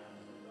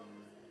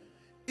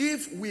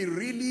 If we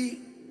really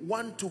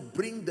want to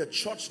bring the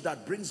church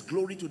that brings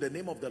glory to the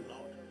name of the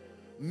Lord,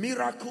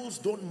 miracles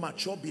don't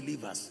mature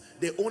believers.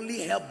 They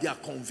only help their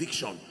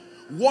conviction.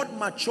 What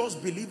matures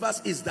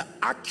believers is the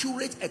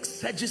accurate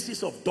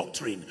exegesis of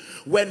doctrine.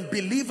 When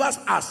believers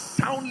are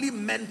soundly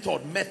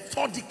mentored,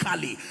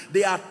 methodically,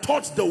 they are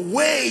taught the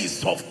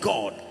ways of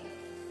God.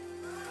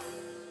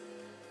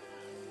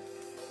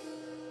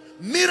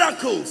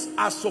 Miracles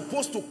are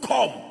supposed to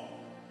come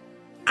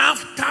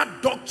after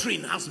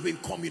doctrine has been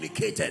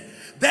communicated.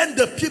 Then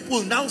the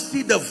people now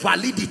see the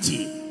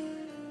validity.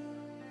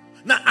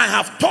 Now, I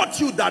have taught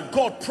you that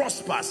God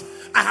prospers.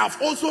 I have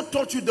also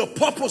taught you the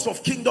purpose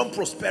of kingdom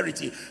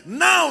prosperity.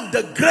 Now,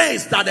 the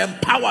grace that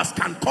empowers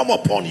can come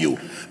upon you.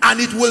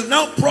 And it will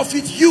now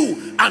profit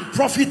you and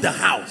profit the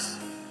house.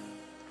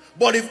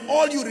 But if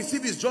all you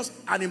receive is just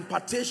an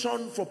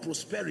impartation for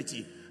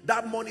prosperity,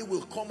 that money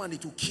will come and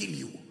it will kill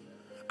you.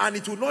 And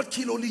it will not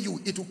kill only you.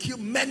 It will kill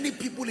many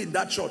people in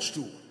that church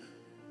too.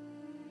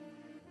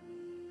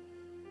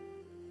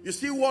 You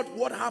see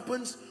what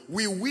happens?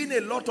 We win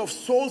a lot of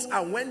souls,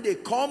 and when they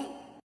come,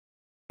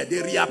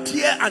 they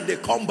reappear and they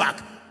come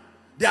back.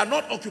 They are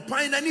not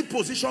occupying any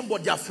position,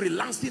 but they are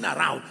freelancing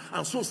around.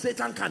 And so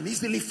Satan can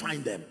easily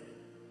find them.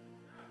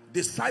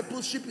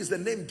 Discipleship is the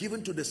name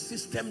given to the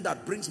system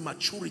that brings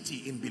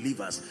maturity in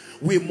believers.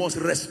 We must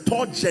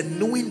restore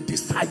genuine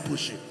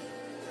discipleship.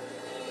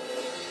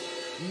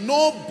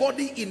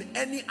 Nobody in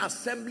any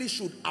assembly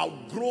should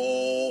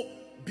outgrow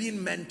being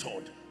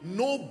mentored.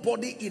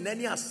 Nobody in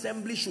any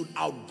assembly should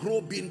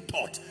outgrow being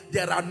taught.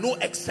 There are no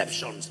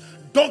exceptions.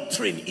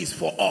 Doctrine is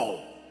for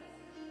all.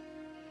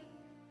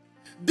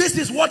 This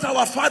is what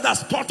our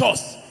fathers taught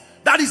us.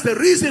 That is the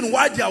reason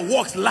why their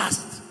works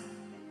last.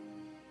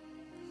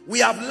 We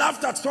have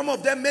laughed at some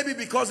of them maybe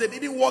because they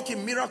didn't walk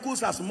in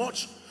miracles as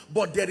much,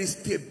 but there is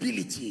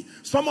stability.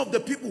 Some of the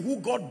people who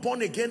got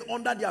born again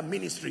under their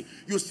ministry,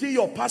 you see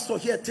your pastor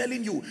here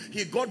telling you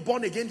he got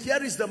born again.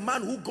 Here is the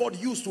man who God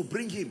used to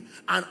bring him,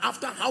 and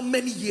after how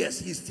many years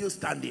he's still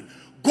standing.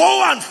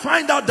 Go and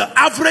find out the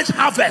average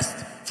harvest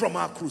from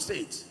our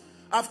crusades.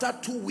 After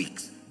 2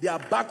 weeks, they are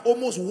back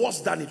almost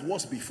worse than it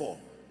was before.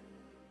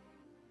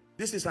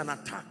 This is an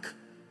attack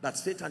that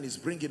Satan is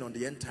bringing on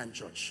the end time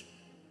church.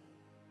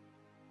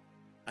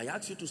 I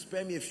ask you to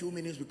spare me a few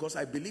minutes because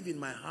I believe in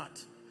my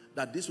heart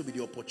that this will be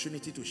the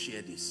opportunity to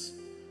share this.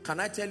 Can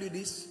I tell you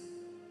this?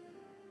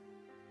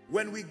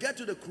 When we get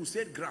to the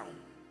crusade ground,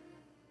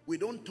 we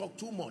don't talk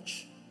too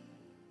much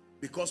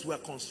because we are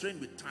constrained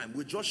with time.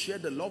 We just share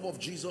the love of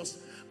Jesus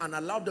and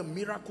allow the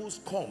miracles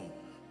come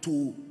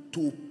to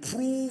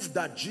prove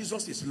that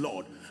Jesus is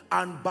Lord.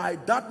 And by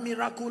that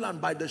miracle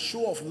and by the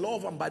show of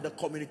love and by the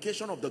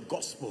communication of the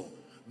gospel,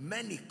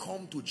 many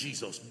come to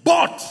Jesus.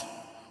 But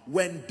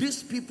when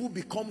these people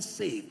become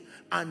saved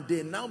and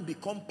they now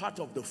become part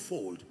of the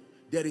fold,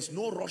 there is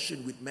no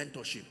rushing with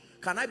mentorship.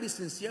 Can I be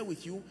sincere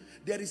with you?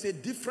 There is a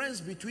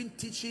difference between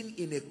teaching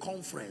in a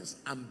conference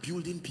and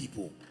building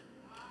people.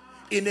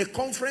 In a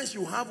conference,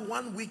 you have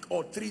 1 week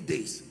or 3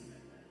 days.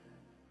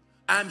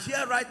 I'm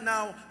here right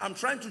now. I'm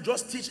trying to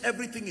just teach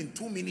everything in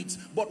 2 minutes.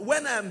 But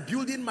when I'm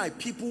building my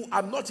people,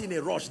 I'm not in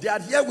a rush. They are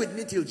here with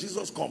me till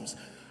Jesus comes.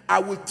 I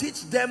will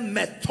teach them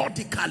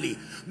methodically.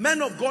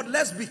 Men of God,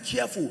 let's be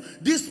careful.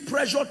 This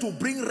pressure to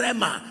bring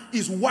Rema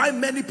is why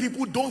many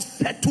people don't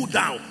settle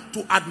down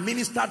to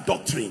administer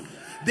doctrine.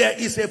 There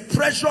is a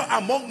pressure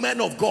among men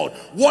of God.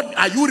 What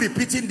are you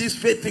repeating this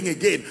faith thing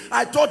again?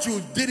 I thought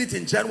you did it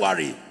in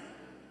January.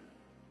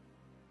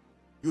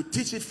 You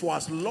teach it for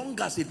as long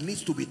as it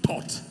needs to be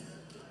taught.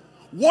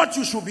 What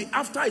you should be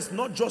after is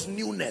not just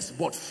newness,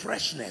 but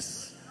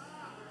freshness.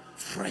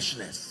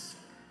 Freshness.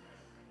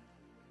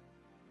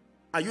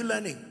 Are you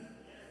learning?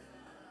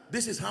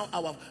 This is how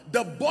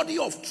the body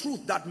of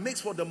truth that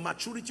makes for the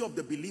maturity of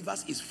the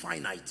believers is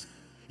finite.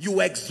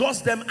 You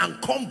exhaust them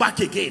and come back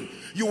again.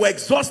 You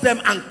exhaust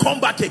them and come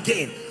back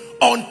again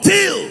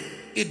until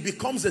it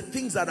becomes the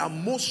things that are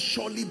most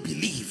surely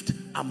believed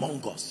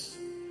among us.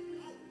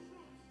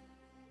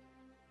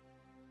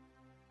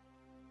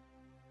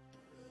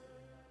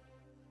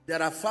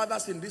 There are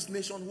fathers in this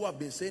nation who have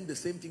been saying the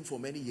same thing for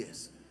many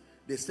years.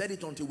 They said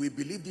it until we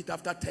believed it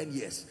after 10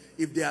 years.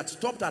 If they had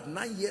stopped at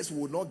 9 years,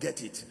 we would not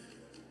get it.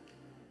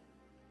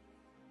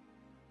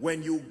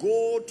 When you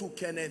go to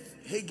Kenneth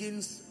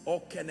Hagin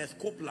or Kenneth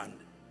Copeland,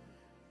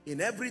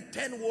 in every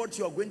 10 words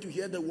you are going to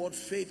hear the word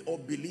faith or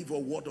believe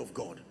or word of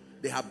God.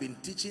 They have been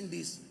teaching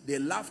this. They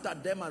laughed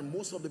at them, and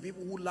most of the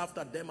people who laughed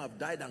at them have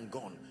died and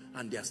gone,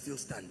 and they are still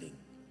standing.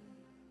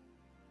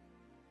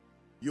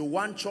 You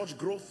want church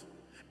growth?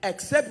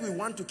 Except we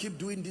want to keep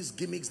doing these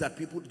gimmicks that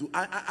people do.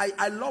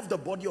 I love the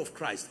body of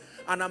Christ,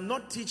 and I'm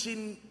not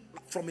teaching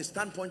from a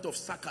standpoint of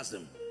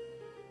sarcasm.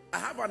 I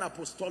have an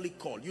apostolic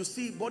call. You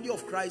see, body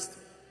of Christ,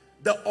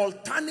 the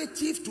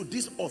alternative to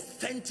this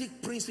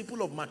authentic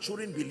principle of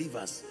maturing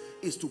believers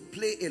is to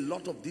play a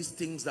lot of these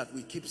things that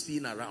we keep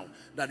seeing around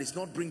that is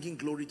not bringing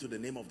glory to the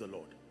name of the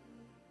Lord.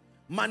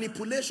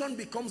 Manipulation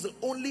becomes the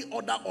only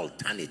other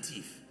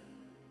alternative.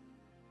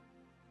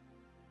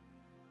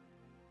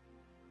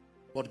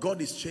 But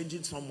God is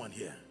changing someone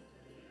here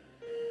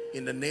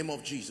in the name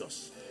of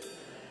Jesus.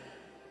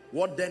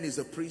 What then is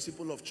the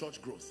principle of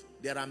church growth?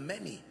 There are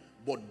many,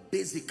 but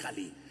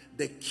basically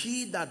the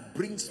key that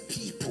brings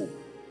people,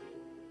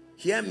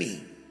 hear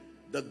me,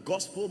 the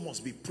gospel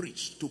must be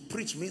preached. To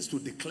preach means to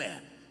declare.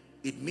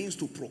 It means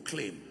to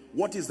proclaim.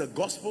 What is the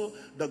gospel?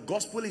 The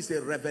gospel is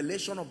a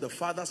revelation of the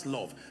Father's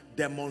love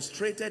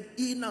demonstrated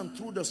in and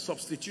through the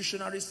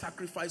substitutionary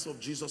sacrifice of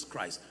Jesus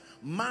Christ.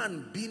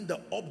 Man being the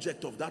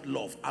object of that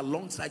love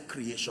alongside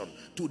creation,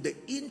 to the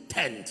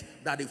intent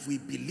that if we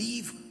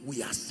believe,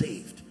 we are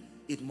saved.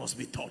 It must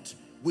be taught.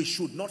 We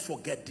should not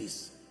forget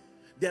this.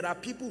 There are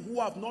people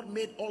who have not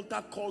made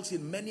altar calls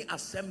in many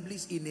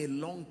assemblies in a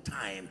long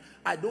time.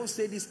 I don't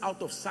say this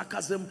out of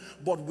sarcasm,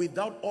 but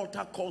without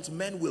altar calls,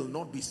 men will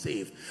not be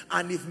saved.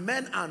 And if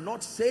men are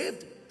not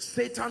saved,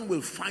 Satan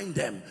will find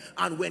them.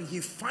 And when he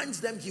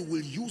finds them, he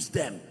will use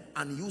them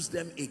and use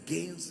them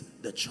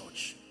against the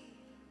church.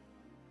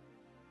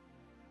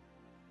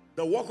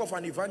 The work of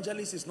an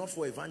evangelist is not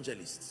for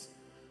evangelists.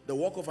 The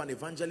work of an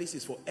evangelist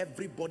is for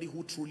everybody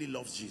who truly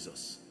loves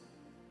Jesus.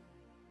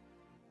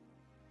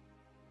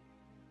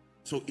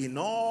 So in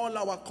all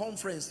our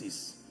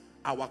conferences,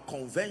 our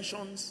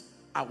conventions,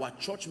 our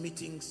church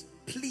meetings,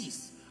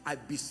 please, I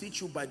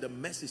beseech you by the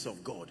mercies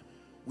of God,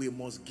 we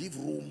must give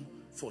room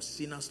for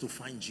sinners to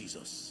find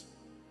Jesus.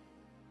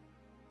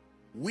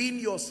 Win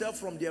yourself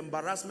from the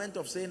embarrassment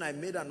of saying, I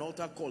made an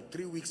altar call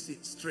 3 weeks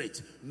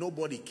straight.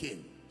 Nobody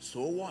came.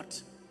 So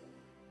what?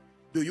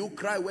 Do you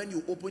cry when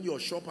you open your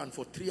shop and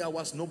for 3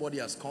 hours nobody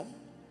has come?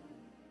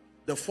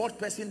 The fourth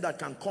person that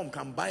can come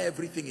can buy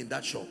everything in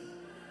that shop.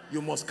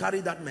 You must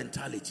carry that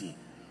mentality.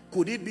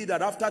 Could it be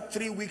that after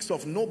 3 weeks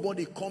of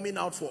nobody coming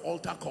out for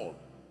altar call,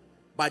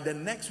 by the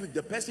next week,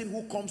 the person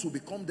who comes will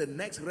become the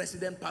next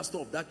resident pastor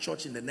of that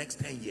church in the next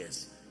 10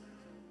 years?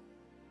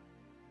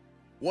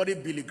 What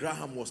if Billy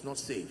Graham was not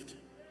saved?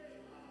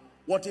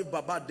 What if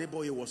Baba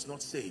Deboye was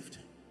not saved?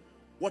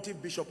 What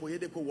if Bishop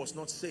Oyedepo was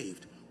not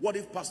saved? What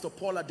if Pastor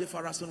Paul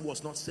Adefarason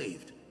was not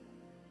saved?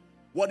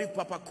 What if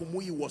Papa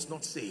Kumuyi was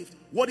not saved?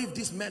 What if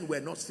these men were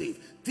not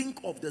saved? Think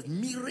of the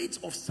myriads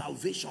of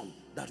salvation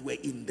that were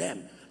in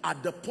them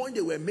at the point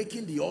they were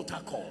making the altar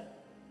call.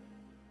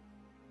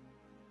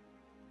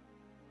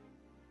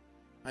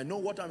 I know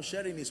what I'm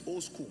sharing is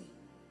old school,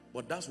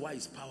 but that's why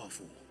it's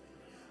powerful.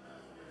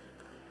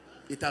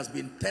 It has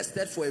been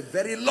tested for a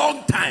very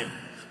long time.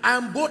 I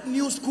am both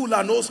new school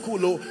and old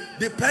school,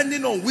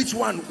 depending on which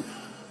one.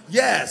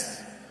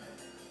 Yes.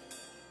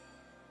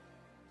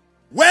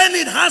 When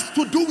it has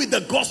to do with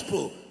the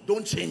gospel,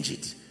 don't change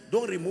it.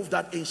 Don't remove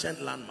that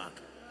ancient landmark.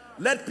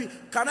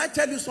 Can I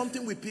tell you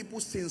something with people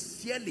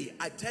sincerely?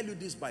 I tell you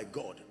this by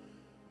God.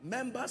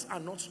 Members are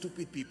not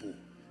stupid people.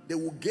 They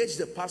will gauge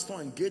the pastor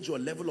and gauge your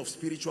level of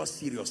spiritual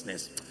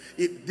seriousness.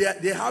 If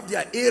they have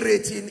their A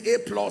rating, A+,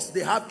 they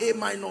have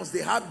A-,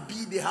 they have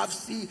B, they have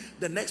C,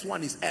 the next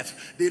one is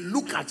F. They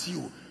look at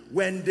you.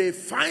 When they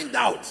find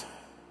out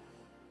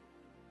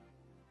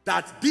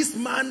that this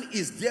man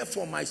is there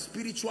for my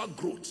spiritual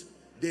growth,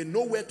 they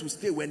know where to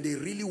stay when they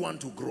really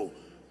want to grow.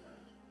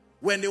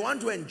 When they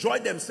want to enjoy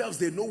themselves,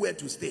 they know where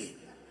to stay.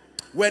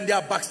 When they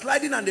are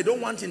backsliding and they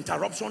don't want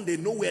interruption, they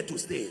know where to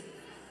stay.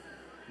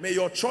 May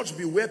your church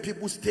be where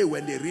people stay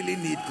when they really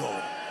need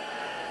God.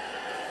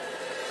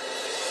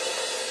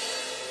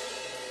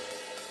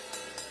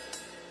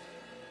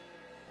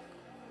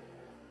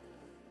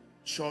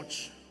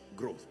 Church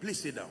growth.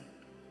 Please sit down.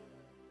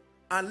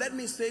 And let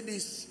me say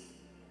this.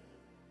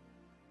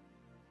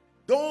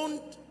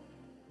 Don't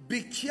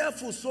be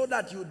careful so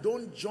that you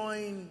don't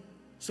join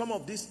some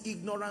of these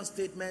ignorant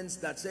statements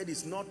that said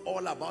it's not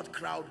all about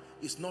crowd,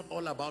 it's not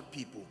all about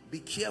people. Be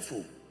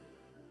careful.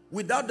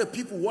 Without the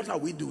people, what are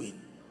we doing?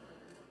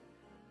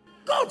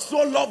 God so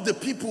loved the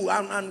people,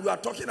 and we are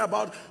talking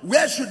about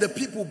where should the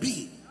people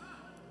be.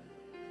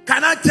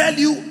 Can I tell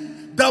you,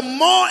 the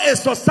more a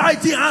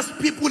society has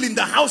people in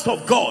the house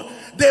of God,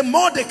 the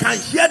more they can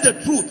hear the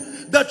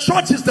truth. The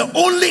church is the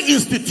only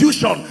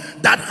institution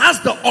that has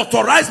the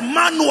authorized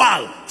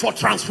manual for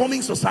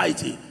transforming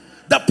society.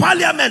 The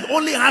parliament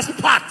only has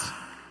part.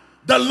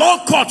 The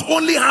law court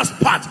only has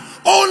part.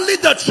 Only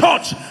the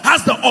church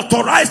has the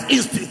authorized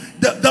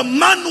the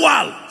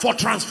manual for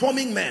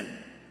transforming men.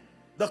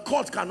 The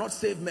court cannot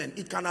save men.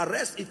 It can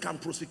arrest, it can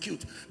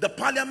prosecute. The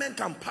parliament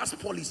can pass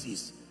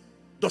policies.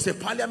 Does a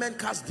parliament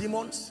cast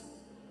demons?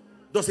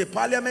 Does a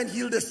parliament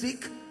heal the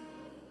sick?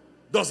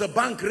 Does a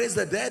bank raise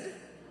the dead?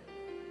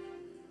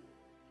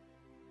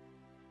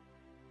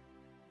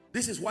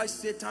 This is why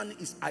Satan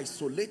is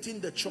isolating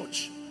the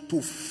church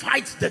to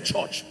fight the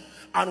church.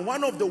 And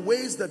one of the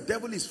ways the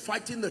devil is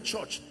fighting the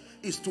church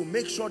is to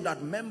make sure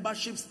that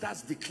membership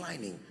starts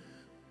declining.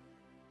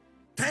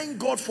 Thank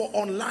God for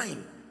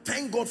online.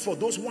 Thank God for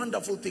those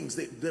wonderful things,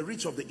 the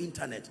reach of the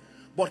internet.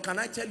 But can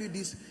I tell you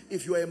this?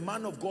 If you're a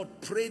man of God,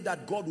 pray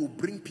that God will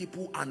bring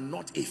people and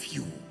not a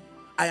few.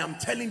 I am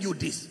telling you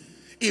this.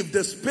 If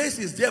the space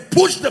is there,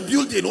 push the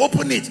building,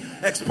 open it,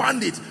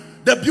 expand it.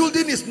 The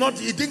building is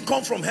not, it didn't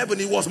come from heaven,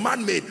 it was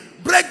man-made.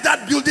 Break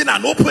that building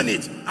and open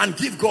it and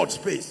give God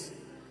space.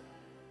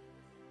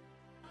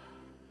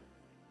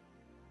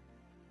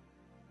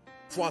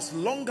 For as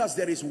long as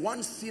there is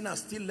one sinner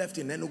still left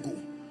in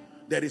Enugu,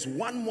 there is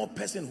one more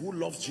person who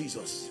loves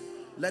Jesus.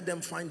 Let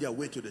them find their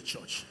way to the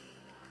church.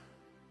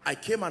 I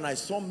came and I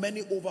saw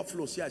many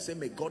overflows here. I said,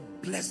 may God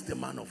bless the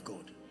man of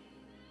God.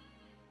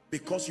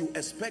 Because you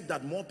expect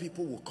that more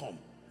people will come.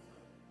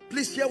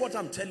 Please hear what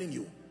I'm telling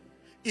you.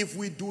 If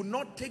we do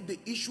not take the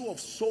issue of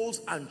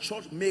souls and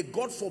church, may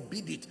God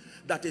forbid it,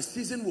 that a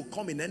season will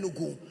come in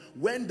Enugu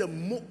when the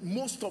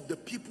most of the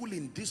people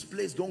in this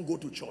place don't go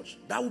to church.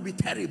 That would be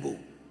terrible.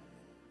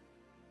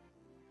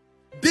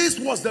 This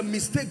was the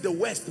mistake the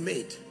West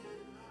made.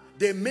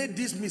 They made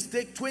this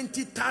mistake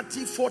 20,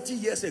 30, 40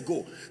 years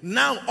ago.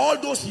 Now all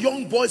those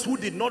young boys who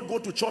did not go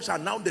to church are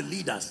now the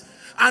leaders.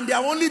 And they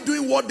are only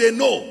doing what they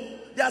know.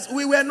 Yes,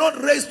 we were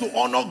not raised to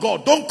honor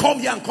God. Don't come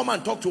here and come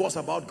and talk to us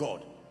about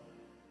God.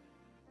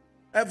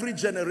 Every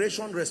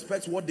generation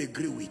respects what they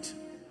agree with.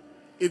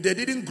 If they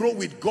didn't grow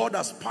with God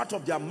as part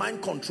of their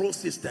mind control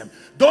system,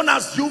 don't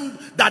assume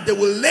that they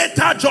will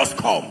later just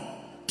come.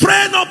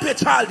 Train up a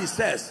child, he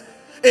says.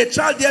 A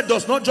child here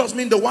does not just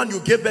mean the one you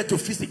gave birth to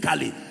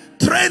physically.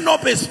 Train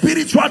up a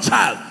spiritual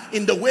child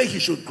in the way he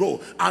should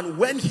grow. And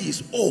when he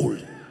is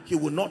old, he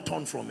will not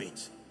turn from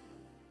it.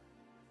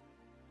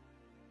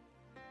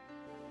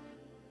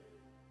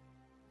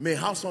 May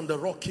House on the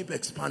Rock keep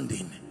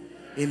expanding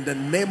in the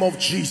name of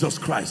Jesus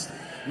Christ.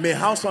 May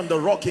House on the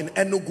Rock in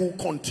Enugu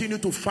continue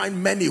to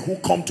find many who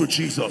come to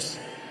Jesus.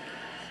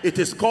 It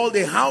is called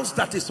a house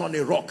that is on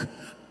a rock.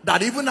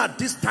 That even at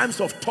these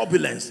times of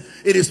turbulence,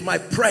 it is my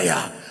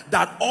prayer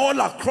that all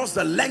across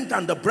the length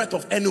and the breadth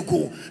of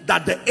Enugu,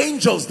 that the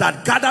angels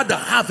that gather the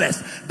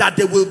harvest, that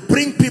they will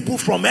bring people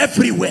from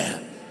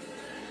everywhere.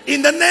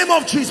 In the name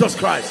of Jesus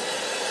Christ.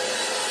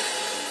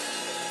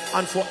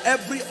 And for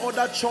every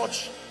other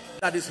church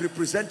that is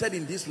represented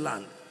in this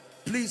land,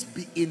 please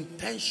be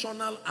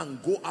intentional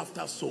and go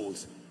after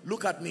souls.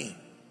 Look at me.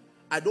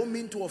 I don't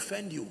mean to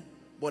offend you,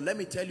 but let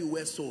me tell you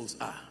where souls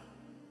are.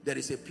 There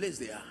is a place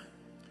they are.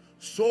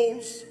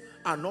 Souls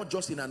are not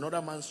just in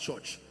another man's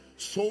church.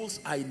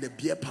 Souls are in the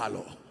beer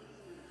parlor.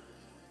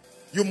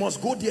 You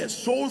must go there.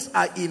 Souls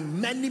are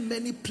in many,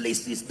 many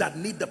places that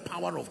need the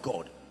power of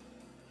God.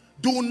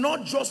 Do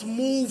not just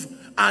move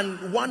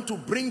and want to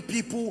bring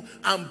people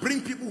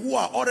who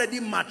are already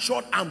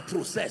matured and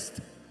processed.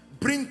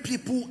 Bring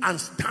people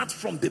and start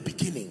from the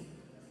beginning.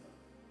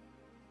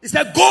 He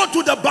said, go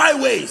to the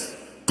byways,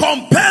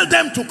 compel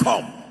them to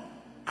come,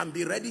 and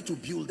be ready to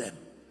build them.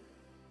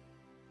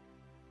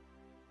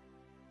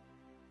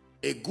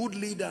 A good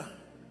leader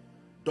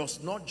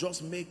does not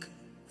just make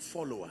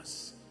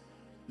followers.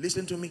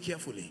 Listen to me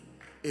carefully.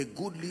 A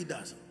good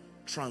leader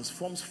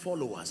transforms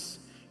followers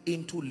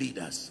into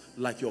leaders,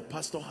 like your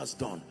pastor has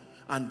done,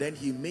 and then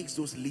he makes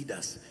those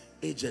leaders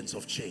agents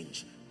of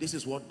change. This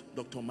is what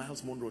Dr.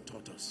 Miles Monroe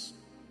taught us.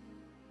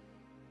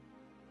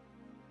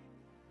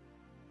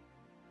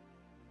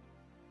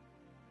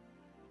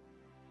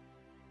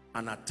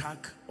 An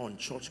attack on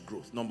church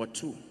growth. Number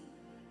two,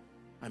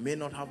 I may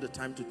not have the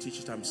time to teach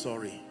it, I'm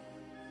sorry.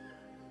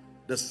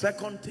 The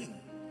second thing,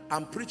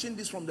 I'm preaching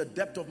this from the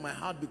depth of my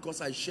heart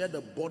because I share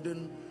the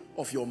burden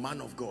of your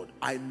man of God.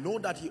 I know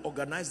that he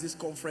organized this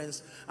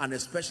conference and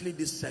especially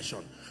this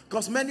session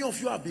because many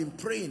of you have been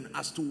praying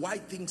as to why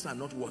things are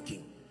not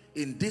working.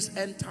 In this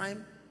end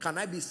time, can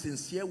I be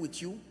sincere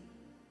with you?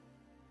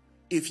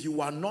 If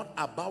you are not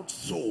about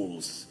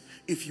souls,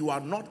 if you are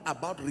not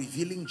about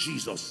revealing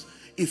Jesus,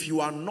 if you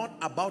are not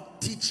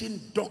about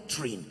teaching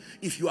doctrine,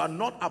 if you are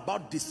not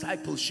about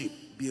discipleship,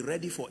 be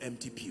ready for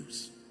empty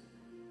pews.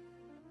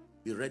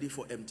 Be ready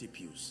for empty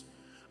pews.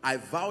 I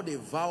vowed a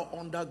vow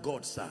under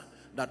God, sir,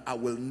 that I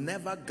will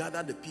never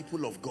gather the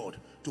people of God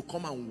to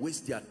come and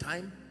waste their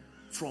time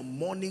from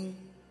morning.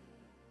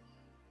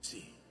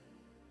 See,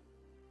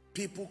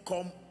 people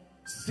come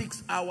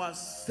 6 hours,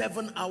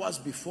 7 hours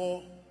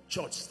before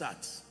church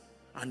starts,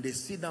 and they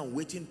sit down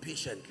waiting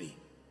patiently,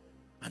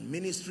 and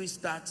ministry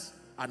starts,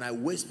 and I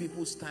waste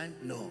people's time.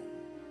 No,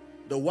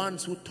 the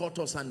ones who taught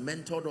us and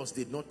mentored us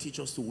did not teach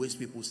us to waste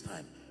people's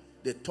time.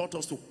 They taught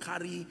us to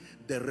carry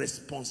the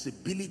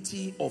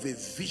responsibility of a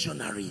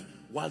visionary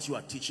whilst you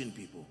are teaching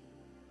people.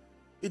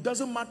 It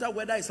doesn't matter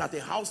whether it's at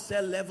a house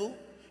cell level,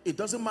 it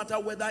doesn't matter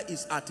whether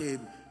it's at a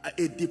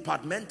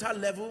departmental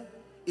level,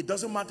 it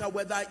doesn't matter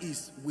whether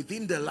it's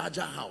within the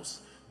larger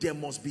house. There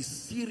must be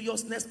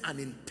seriousness and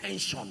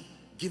intention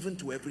given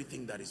to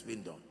everything that is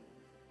being done.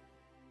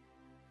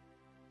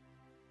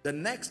 The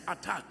next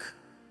attack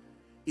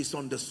is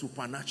on the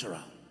supernatural,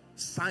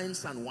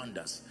 signs and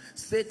wonders.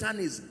 Satan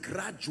is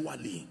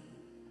gradually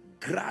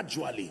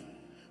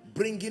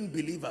bringing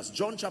believers.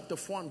 John chapter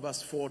 4 and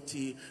verse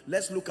 40.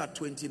 Let's look at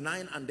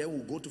 29 and then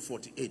we'll go to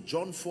 48.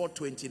 John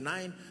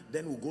 4:29,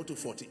 then we'll go to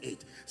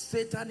 48.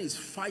 Satan is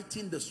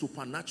fighting the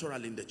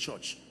supernatural in the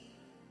church.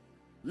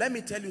 Let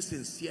me tell you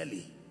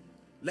sincerely,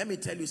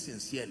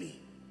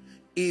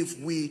 if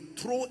we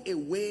throw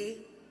away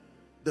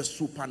the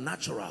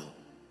supernatural,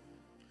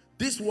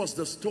 this was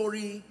the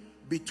story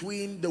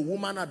between the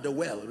woman at the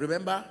well.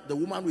 Remember the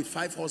woman with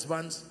 5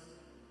 husbands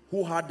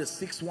who had the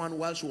 6th one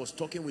while she was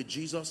talking with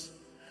Jesus?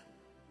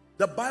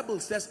 The Bible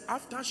says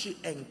after she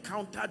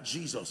encountered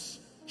Jesus,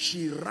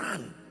 she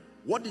ran.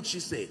 What did she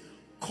say?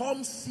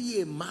 Come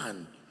see a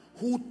man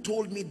who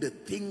told me the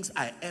things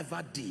I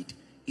ever did.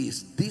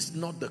 Is this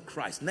not the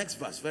Christ? Next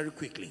verse, very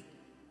quickly.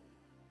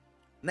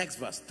 Next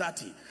verse,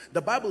 30.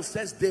 The Bible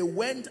says they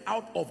went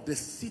out of the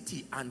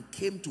city and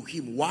came to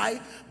him.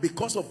 Why?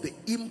 Because of the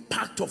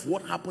impact of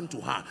what happened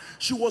to her.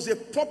 She was a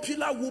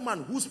popular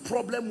woman whose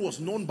problem was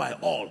known by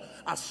all.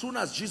 As soon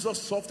as Jesus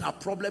solved her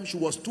problem, she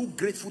was too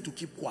grateful to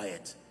keep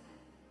quiet.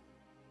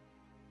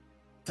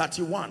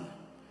 31.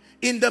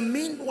 In the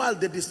meanwhile,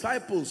 the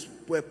disciples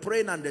were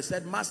praying and they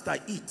said, Master,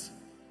 eat.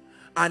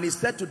 And he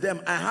said to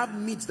them, I have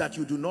meat that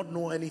you do not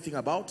know anything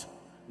about.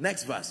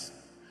 Next verse.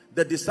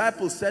 The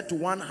disciples said to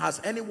one,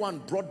 has anyone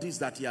brought this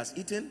that he has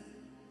eaten?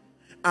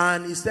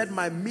 And he said,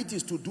 my meat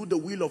is to do the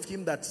will of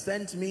him that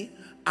sent me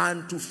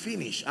and to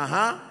finish.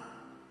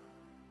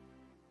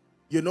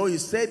 You know, he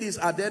said this,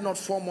 are there not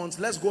 4 months?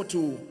 Let's go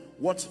to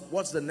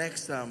what's the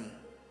next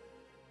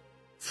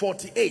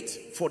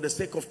 48 for the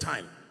sake of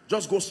time.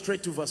 Just go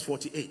straight to verse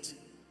 48.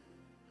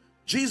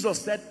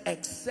 Jesus said,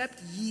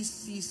 except ye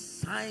see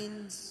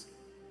signs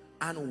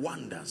and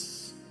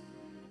wonders,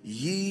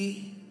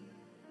 ye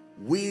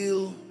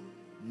will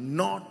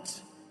not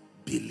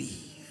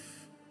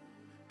believe.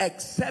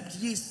 Except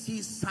ye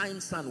see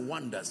signs and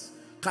wonders.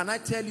 Can I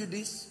tell you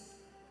this?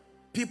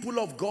 People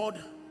of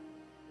God,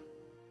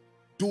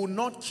 do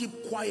not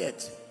keep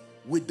quiet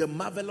with the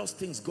marvelous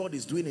things God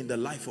is doing in the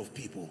life of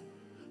people.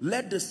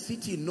 Let the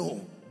city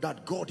know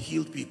that God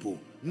healed people.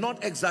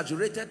 Not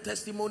exaggerated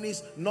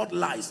testimonies, not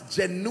lies.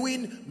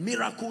 Genuine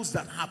miracles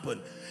that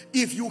happen.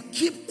 If you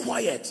keep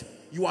quiet,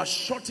 you are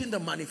shorting the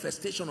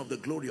manifestation of the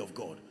glory of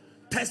God.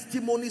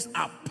 Testimonies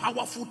are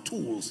powerful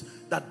tools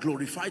that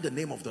glorify the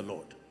name of the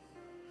Lord.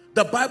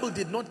 The Bible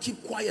did not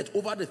keep quiet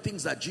over the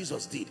things that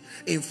Jesus did.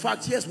 In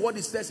fact, here's what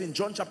it says in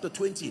John chapter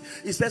 20.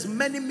 It says,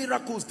 many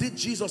miracles did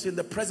Jesus in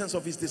the presence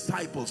of his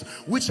disciples,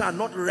 which are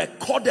not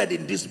recorded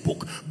in this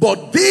book.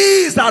 But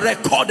these are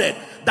recorded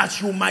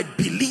that you might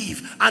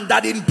believe, and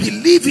that in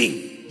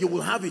believing you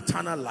will have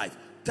eternal life.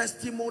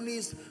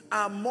 Testimonies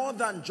are more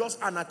than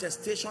just an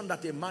attestation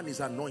that a man is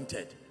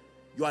anointed.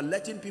 You are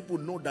letting people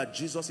know that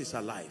Jesus is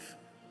alive.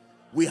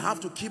 We have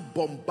to keep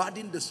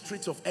bombarding the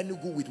streets of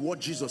Enugu with what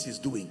Jesus is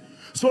doing,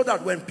 so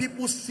that when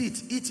people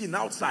sit eating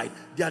outside,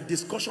 their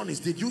discussion is,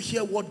 did you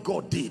hear what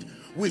God did?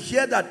 We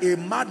hear that a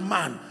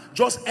madman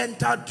just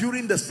entered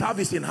during the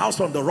service in House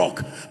on the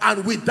Rock,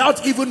 and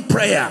without even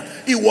prayer,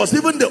 it was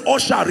even the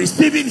usher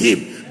receiving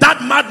him.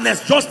 That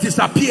madness just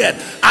disappeared,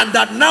 and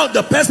that now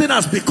the person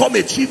has become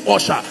a chief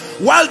usher.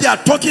 While they are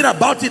talking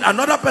about it,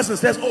 another person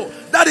says, oh,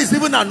 that is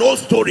even an old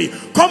story.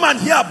 Come and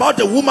hear about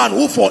the woman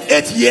who for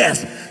 8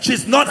 years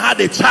she's not had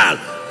a child.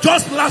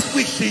 Just last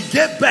week she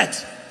gave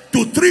birth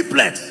to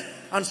triplets,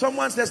 and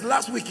someone says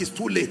last week is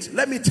too late.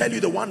 Let me tell you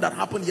the one that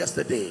happened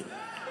yesterday.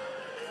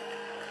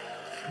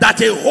 That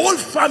a whole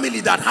family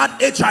that had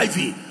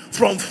HIV,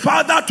 from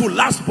father to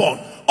last born,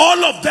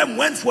 all of them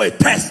went for a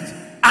test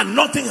and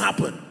nothing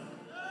happened.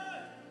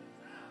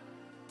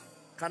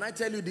 Can I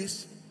tell you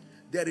this?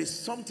 There is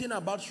something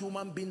about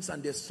human beings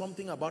and there's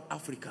something about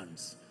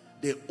Africans.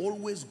 They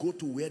always go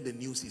to where the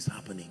news is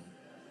happening.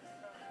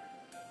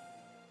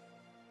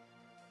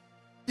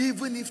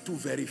 Even if to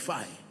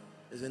verify.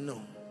 They say,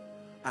 no,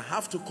 I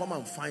have to come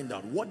and find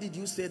out. What did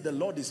you say? The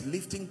Lord is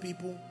lifting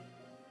people?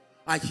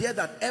 I hear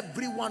that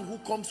everyone who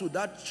comes to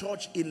that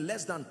church in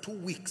less than 2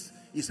 weeks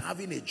is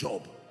having a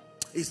job.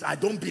 it's, I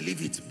don't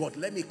believe it, but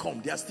let me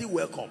come. They are still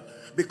welcome.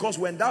 Because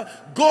when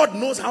that, God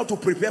knows how to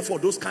prepare for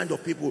those kind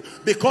of people,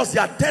 because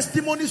their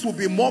testimonies will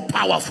be more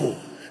powerful.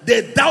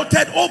 They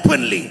doubted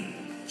openly,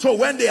 so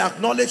when they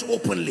acknowledge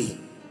openly.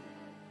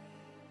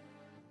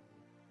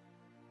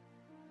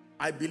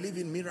 I believe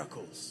in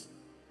miracles.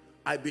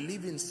 I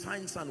believe in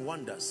signs and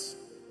wonders.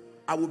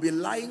 I will be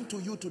lying to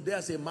you today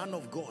as a man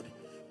of God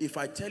if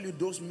I tell you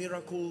those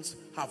miracles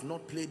have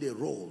not played a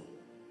role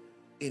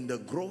in the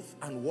growth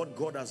and what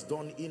God has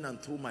done in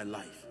and through my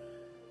life.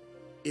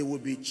 It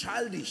would be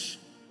childish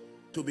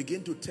to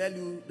begin to tell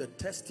you the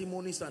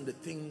testimonies and the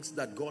things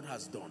that God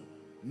has done.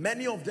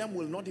 Many of them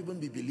will not even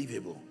be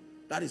believable.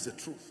 That is the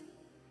truth.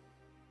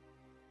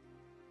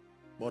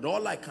 But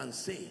all I can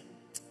say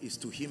is,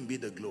 to him be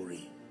the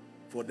glory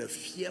for the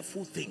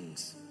fearful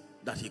things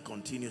that he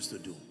continues to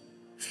do.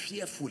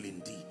 Fearful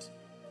indeed.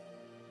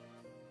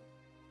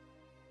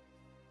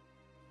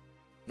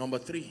 Number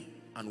 3,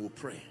 and we'll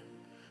pray.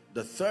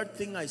 The third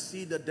thing I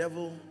see the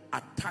devil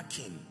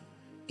attacking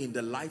in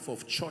the life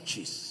of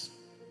churches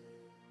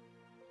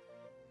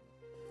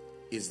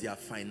is their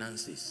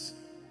finances.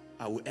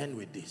 I will end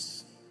with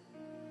this.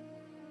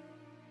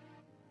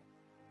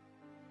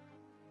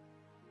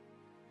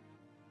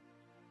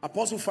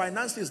 Apostle,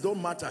 finances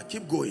don't matter.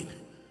 Keep going.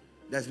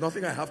 There's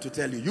nothing I have to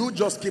tell you. You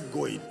just keep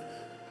going.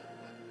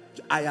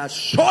 I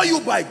assure you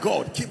by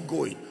God, keep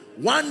going.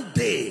 One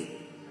day,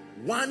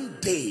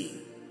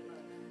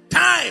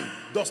 time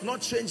does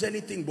not change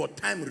anything, but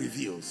time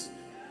reveals.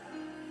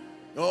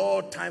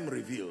 Oh, time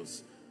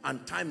reveals.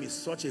 And time is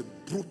such a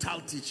brutal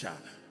teacher.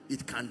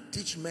 It can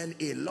teach men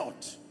a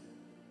lot.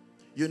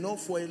 You know,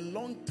 for a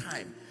long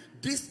time,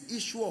 this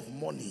issue of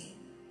money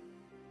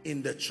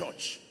in the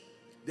church,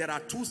 there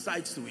are two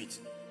sides to it.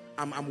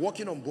 I'm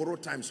working on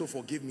borrowed time, so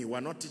forgive me. We're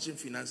not teaching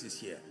finances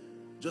here.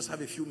 Just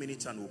have a few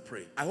minutes and we'll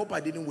pray. I hope I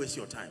didn't waste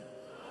your time.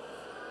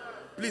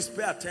 Please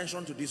pay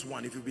attention to this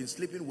one. If you've been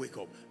sleeping, wake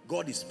up.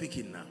 God is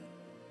speaking now.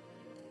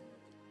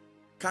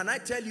 Can I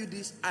tell you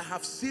this? I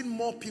have seen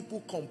more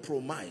people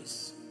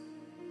compromise.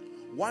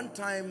 One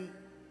time,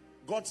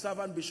 God's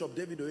servant Bishop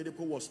David Oyedepo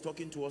was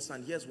talking to us,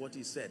 and here's what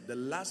he said. The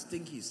last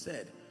thing he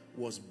said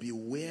was,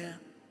 beware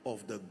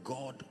of the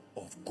God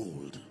of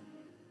gold.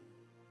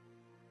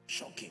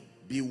 Shocking.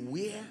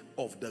 Beware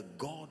of the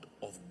God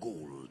of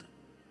gold.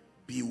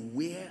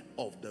 Beware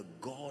of the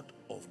God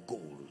of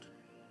gold.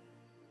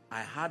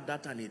 I heard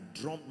that and it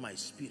drummed my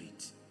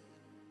spirit.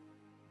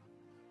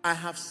 I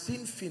have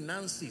seen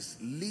finances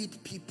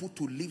lead people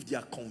to leave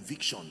their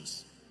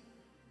convictions.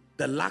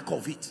 The lack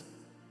of it.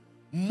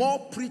 More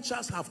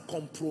preachers have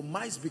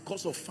compromised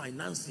because of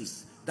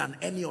finances than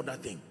any other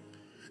thing.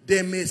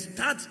 They may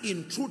start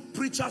in truth,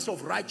 preachers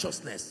of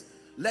righteousness.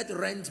 Let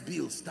rent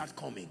bills start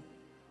coming.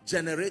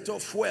 Generator,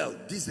 fuel,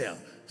 diesel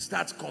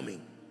starts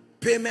coming.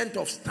 Payment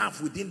of staff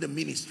within the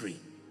ministry.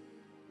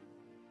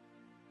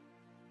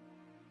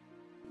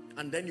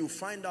 And then you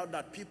find out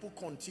that people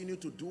continue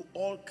to do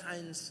all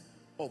kinds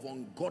of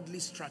ungodly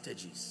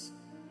strategies.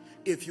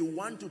 If you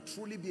want to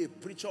truly be a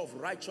preacher of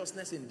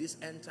righteousness in this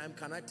end time,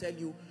 can I tell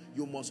you,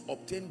 you must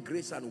obtain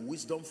grace and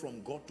wisdom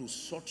from God to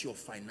sort your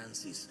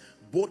finances,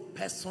 both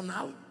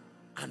personal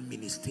and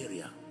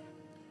ministerial.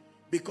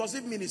 Because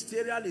if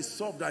ministerial is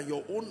solved and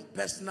your own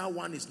personal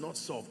one is not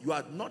solved, you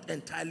are not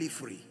entirely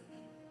free.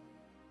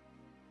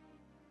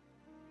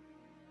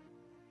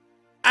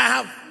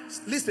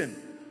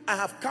 I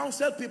have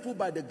counseled people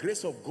by the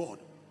grace of God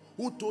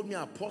who told me,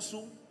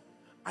 Apostle,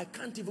 I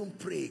can't even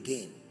pray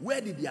again. Where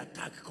did the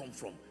attack come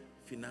from?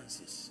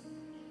 Finances.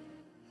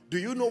 Do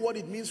you know what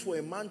it means for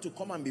a man to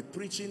come and be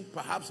preaching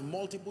perhaps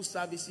multiple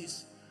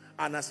services,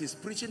 and as he's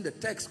preaching, the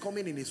text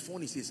coming in his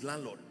phone is his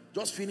landlord,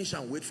 just finish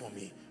and wait for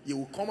me. He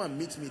will come and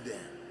meet me there.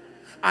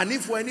 And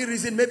if for any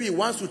reason maybe he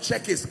wants to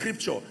check a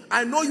scripture,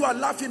 I know you are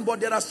laughing, but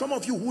there are some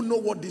of you who know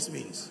what this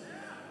means.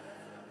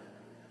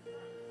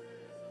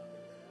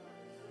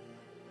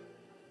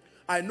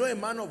 I know a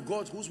man of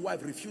God whose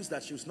wife refused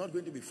that she was not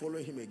going to be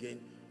following him again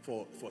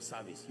for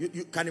service.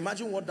 You can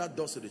imagine what that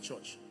does to the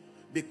church.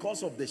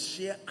 Because of the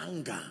sheer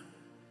anger.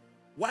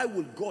 Why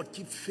would God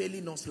keep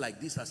failing us like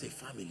this as a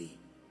family?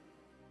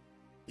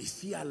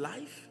 Is he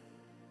alive?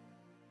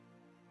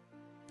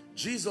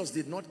 Jesus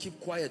did not keep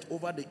quiet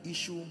over the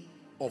issue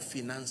of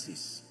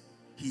finances.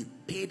 He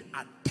paid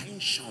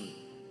attention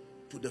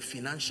to the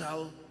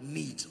financial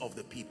needs of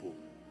the people.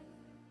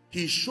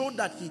 He showed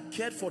that he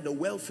cared for the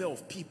welfare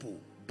of people,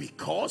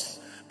 because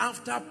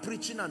after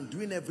preaching and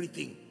doing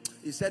everything,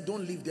 he said,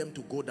 don't leave them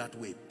to go that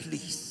way.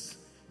 Please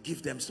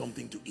give them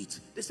something to eat.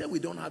 They said, we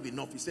don't have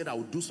enough. He said, I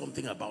will do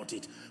something about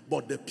it.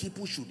 But the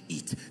people should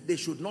eat. They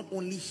should not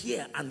only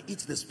hear and eat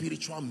the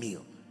spiritual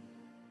meal.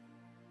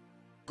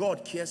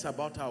 God cares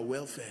about our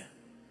welfare.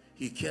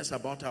 He cares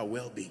about our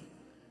well-being.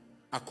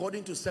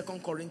 According to 2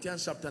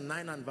 Corinthians chapter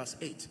 9 and verse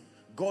 8,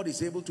 God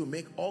is able to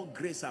make all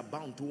grace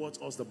abound towards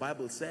us, the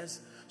Bible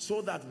says,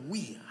 so that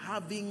we,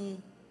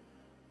 having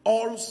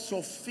all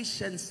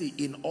sufficiency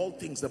in all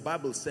things, the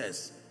Bible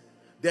says,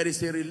 there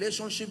is a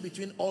relationship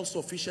between all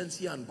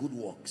sufficiency and good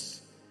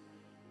works.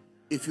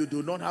 If you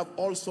do not have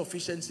all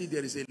sufficiency,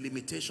 there is a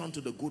limitation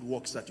to the good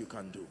works that you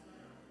can do.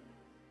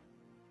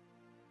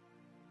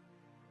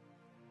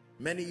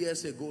 Many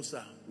years ago,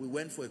 sir, we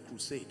went for a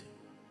crusade.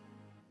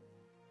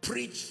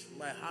 Preach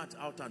my heart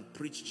out and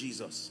preach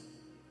Jesus.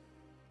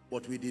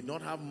 But we did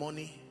not have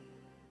money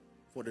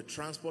for the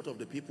transport of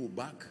the people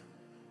back.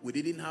 We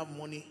didn't have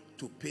money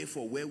to pay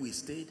for where we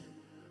stayed.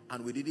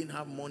 And we didn't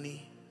have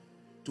money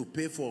to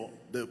pay for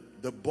the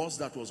bus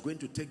that was going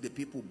to take the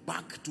people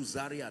back to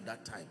Zaria at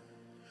that time.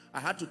 I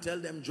had to tell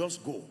them,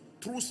 just go.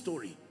 True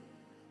story.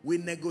 We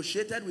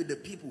negotiated with the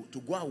people to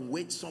go and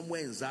wait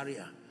somewhere in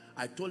Zaria.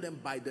 I told them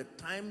by the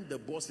time the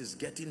bus is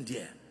getting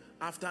there,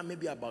 after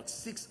maybe about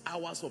 6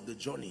 hours of the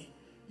journey,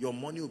 your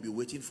money will be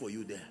waiting for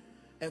you there.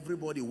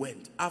 Everybody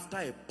went after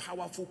a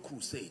powerful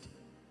crusade.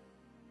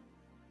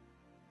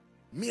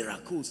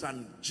 Miracles,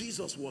 and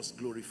Jesus was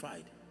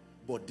glorified.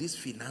 But this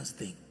finance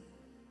thing,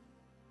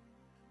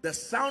 the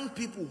sound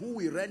people who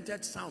we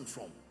rented sound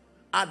from,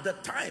 at the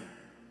time,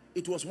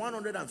 it was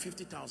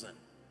 150,000.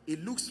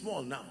 It looks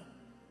small now.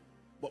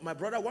 But my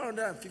brother,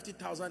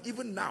 150,000,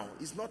 even now,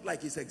 it's not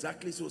like it's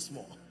exactly so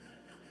small.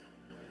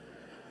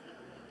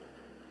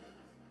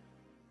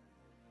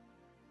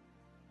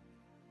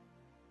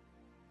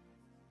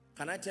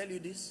 Can I tell you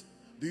this?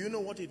 Do you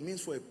know what it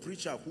means for a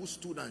preacher who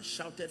stood and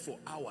shouted for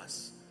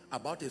hours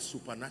about a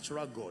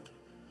supernatural God?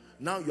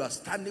 Now you are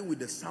standing with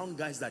the sound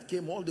guys that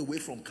came all the way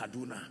from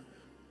Kaduna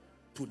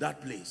to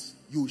that place.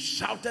 You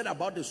shouted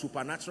about the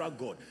supernatural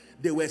God.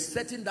 They were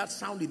setting that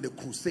sound in the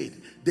crusade.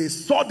 They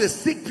saw the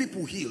sick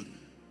people healed.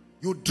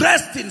 You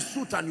dressed in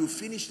suit and you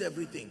finished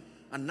everything.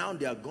 And now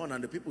they are gone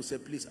and the people say,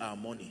 please, our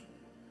money.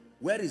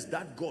 Where is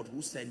that God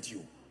who sent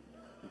you?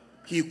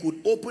 He could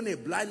open a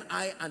blind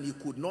eye and he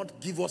could not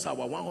give us our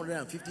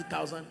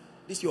 150,000.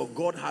 This your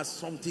God has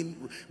something.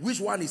 Which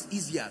one is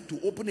easier?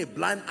 To open a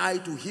blind eye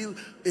to heal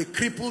a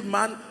crippled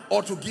man,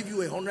 or to give you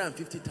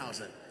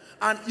 150,000?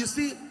 And you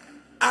see,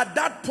 at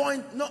that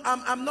point, no,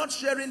 I'm not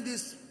sharing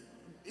this.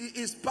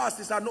 It's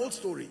past. It's an old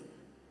story.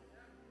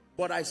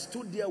 But I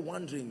stood there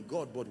wondering,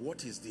 God, but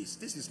what is this?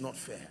 This is not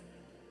fair.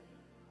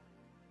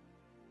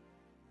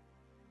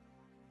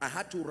 I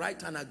had to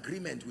write an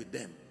agreement with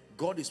them.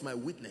 God is my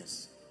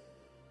witness.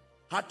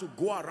 Had to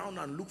go around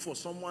and look for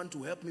someone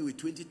to help me with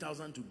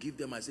 20,000 to give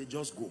them. I said,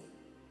 just go.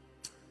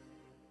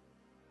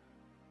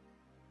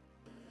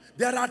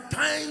 There are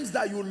times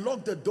that you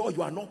lock the door,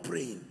 you are not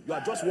praying. You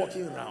are just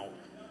walking around.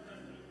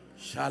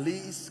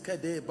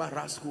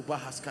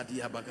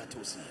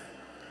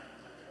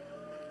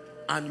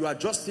 And you are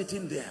just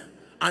sitting there.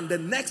 And the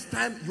next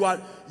time you are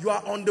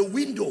on the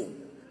window.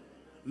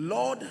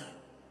 Lord,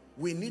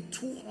 we need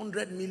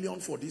 200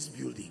 million for this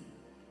building.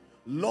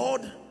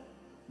 Lord,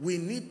 we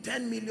need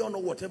 10 million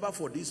or whatever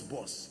for this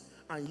bus.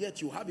 And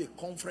yet you have a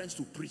conference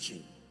to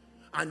preaching.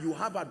 And you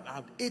have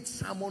 8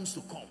 sermons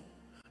to come.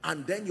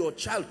 And then your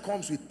child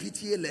comes with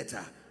PTA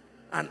letter.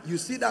 And you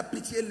see that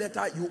PTA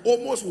letter, you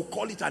almost will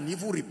call it an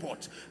evil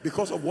report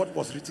because of what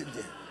was written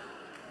there.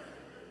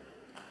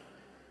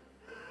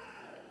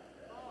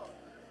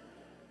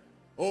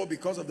 Oh,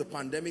 because of the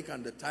pandemic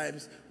and the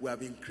times, we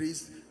have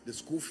increased the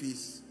school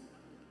fees.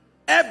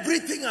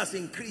 Everything has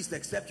increased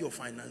except your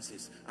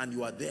finances. And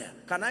you are there.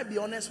 Can I be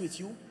honest with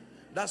you?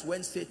 That's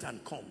when Satan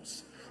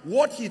comes.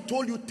 What he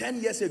told you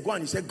 10 years ago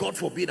and you said, God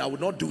forbid, I will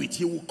not do it.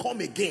 He will come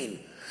again.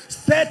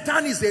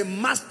 Satan is a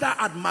master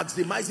at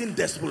maximizing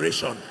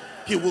desperation.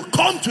 He will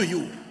come to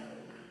you.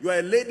 You are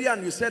a lady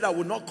and you said, I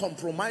will not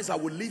compromise. I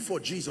will live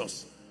for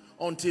Jesus.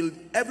 Until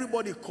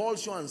everybody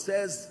calls you and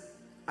says,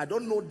 I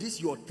don't know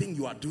this your thing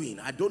you are doing.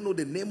 I don't know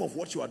the name of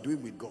what you are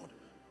doing with God.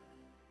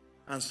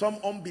 And some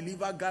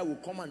unbeliever guy will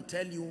come and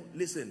tell you,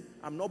 listen,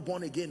 I'm not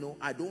born again. No,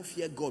 I don't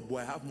fear God, but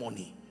I have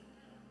money.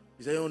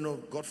 You say, oh no,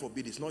 God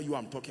forbid, it's not you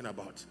I'm talking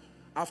about.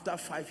 After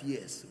 5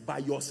 years, by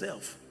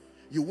yourself,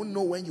 you won't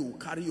know when you will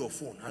carry your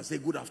phone and say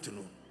good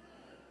afternoon.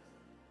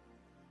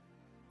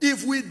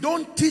 If we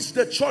don't teach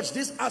the church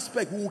this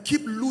aspect, we will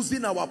keep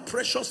losing our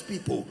precious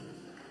people.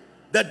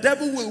 The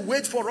devil will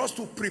wait for us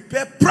to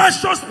prepare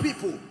precious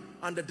people.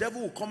 And the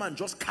devil will come and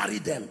just carry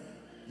them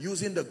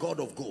using the God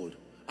of gold.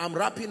 I'm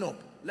wrapping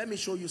up. Let me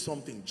show you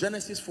something.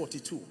 Genesis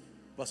 42,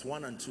 verse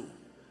 1 and 2.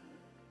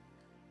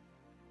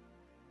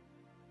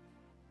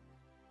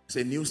 It's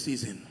a new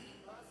season.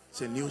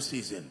 It's a new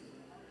season.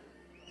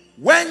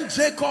 When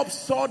Jacob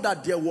saw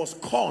that there was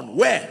corn,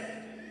 where?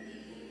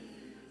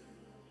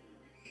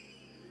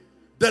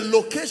 The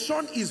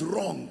location is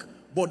wrong,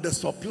 but the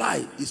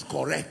supply is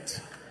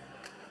correct.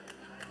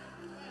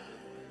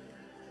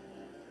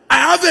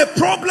 I have a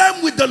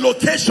problem with the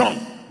location,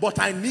 but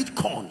I need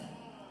corn.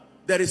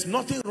 There is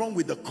nothing wrong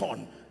with the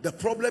corn. The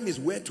problem is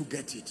where to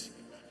get it.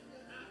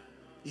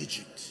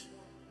 Egypt.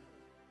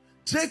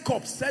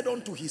 Jacob said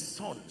unto his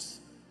sons,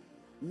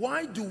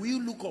 why do we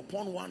look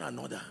upon one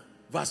another?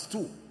 Verse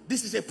 2.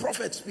 This is a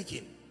prophet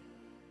speaking.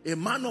 A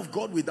man of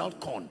God without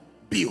corn.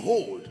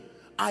 Behold,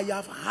 I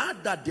have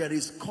heard that there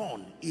is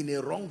corn in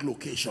a wrong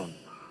location.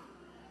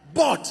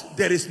 But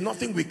there is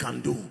nothing we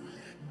can do.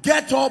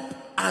 Get up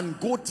and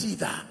go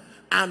thither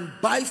and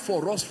buy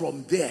for us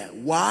from there.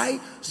 Why?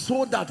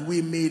 So that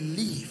we may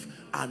live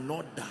and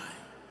not die.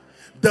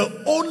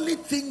 The only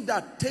thing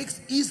that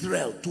takes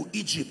Israel to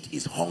Egypt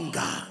is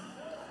hunger.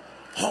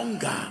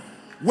 Hunger.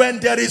 When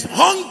there is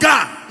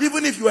hunger,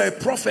 even if you are a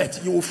prophet,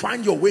 you will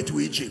find your way to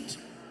Egypt.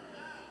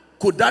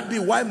 Could that be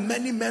why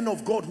many men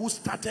of God who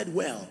started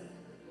well,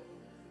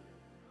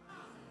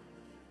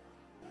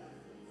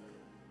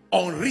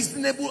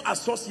 unreasonable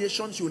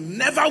associations you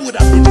never would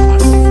have been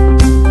part of,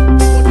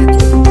 but they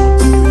told you not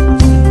to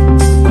do it.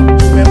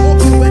 You were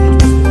okay when it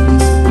was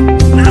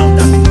police. Now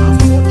that you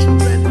have 4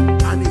 children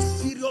and a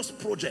serious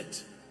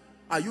project,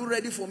 are you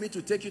ready for me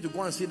to take you to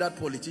go and see that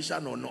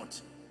politician or not?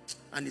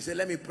 And he said,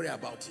 let me pray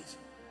about it.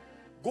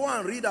 Go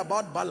and read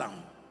about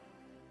Balaam.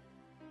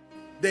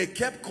 They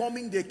kept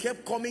coming,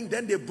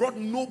 then they brought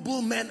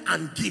noblemen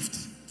and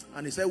gifts.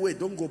 And he said, wait,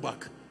 don't go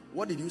back.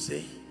 What did you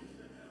say?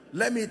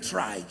 Let me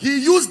try.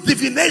 He used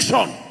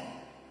divination.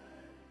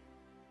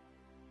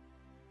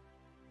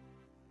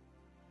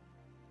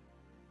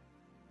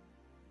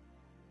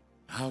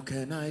 How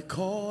can I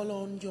call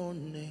on your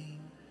name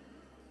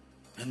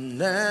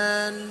and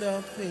end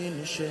up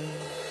finishing?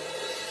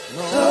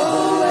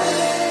 No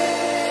way.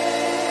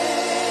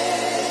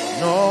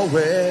 No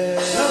way.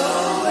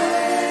 No way.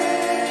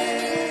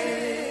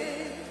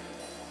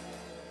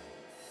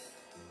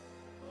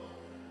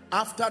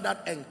 After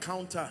that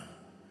encounter,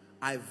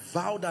 I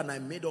vowed and I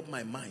made up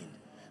my mind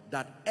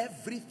that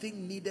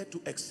everything needed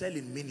to excel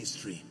in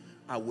ministry,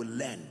 I will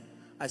learn.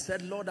 I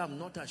said, Lord, I'm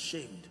not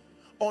ashamed.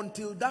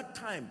 Until that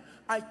time,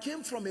 I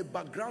came from a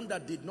background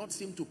that did not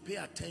seem to pay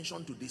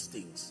attention to these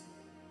things.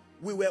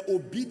 We were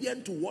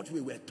obedient to what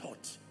we were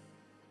taught.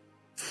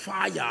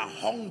 Fire,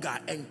 hunger,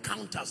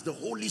 encounters, the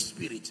Holy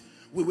Spirit.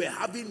 We were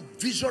having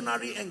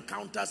visionary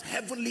encounters,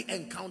 heavenly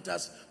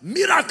encounters,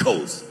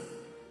 miracles.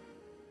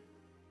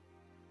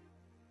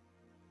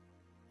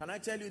 Can I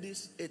tell you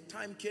this? A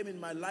time came in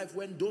my life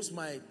when those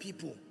my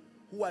people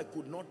who I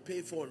could not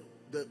pay for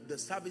the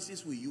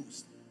services we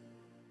used,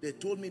 they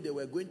told me they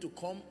were going to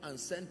come and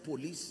send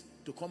police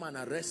to come and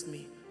arrest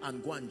me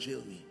and go and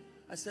jail me.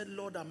 I said,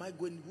 Lord,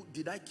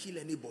 did I kill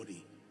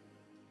anybody?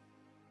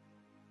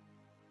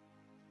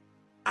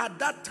 At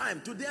that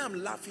time, today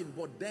I'm laughing,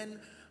 but then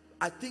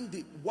I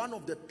think one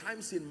of the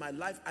times in my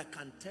life I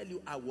can tell you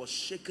I was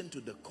shaken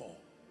to the core.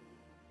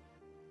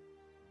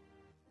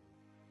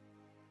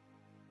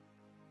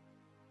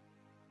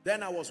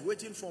 Then I was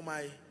waiting for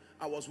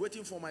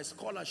my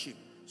scholarship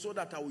so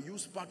that I will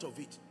use part of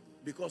it,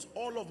 because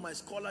all of my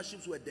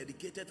scholarships were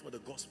dedicated for the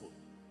gospel.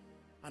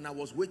 And I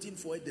was waiting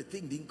for it, the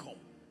thing didn't come.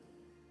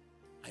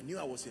 I knew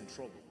I was in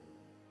trouble.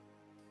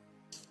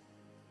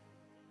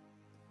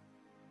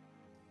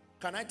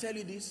 Can I tell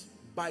you this?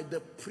 By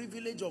the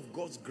privilege of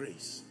God's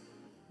grace,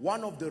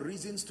 one of the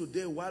reasons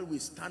today while we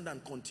stand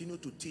and continue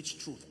to teach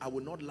truth, I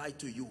will not lie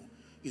to you,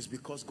 is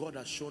because God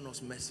has shown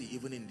us mercy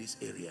even in this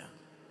area.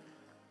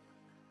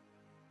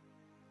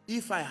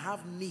 If I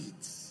have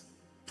needs,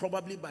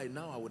 probably by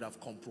now I would have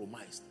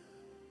compromised.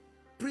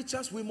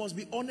 Preachers, we must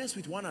be honest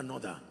with one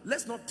another.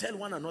 Let's not tell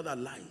one another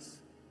lies.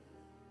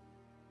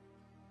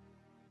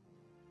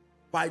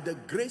 By the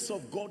grace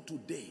of God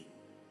today,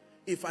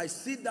 if I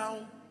sit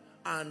down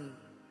and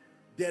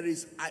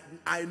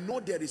I know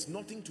there is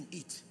nothing to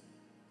eat,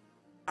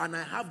 and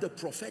I have the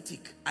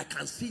prophetic, I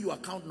can see your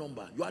account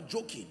number. You are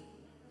joking.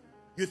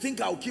 You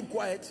think I'll keep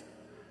quiet?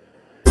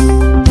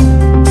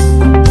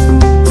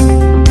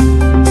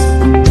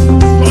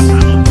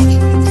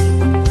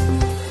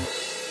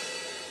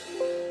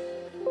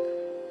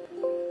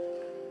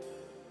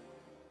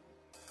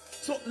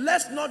 So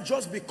let's not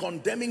just be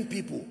condemning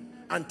people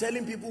and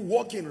telling people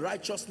walk in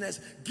righteousness.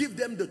 Give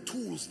them the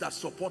tools that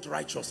support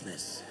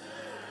righteousness.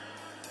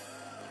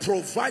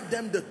 Provide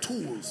them the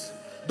tools.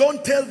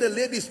 Don't tell the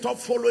lady stop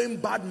following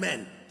bad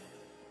men.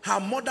 Her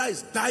mother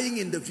is dying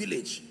in the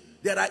village.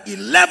 There are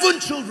 11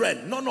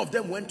 children. None of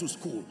them went to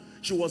school.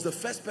 She was the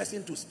first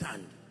person to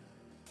stand.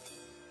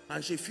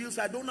 And she feels,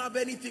 I don't have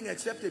anything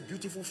except a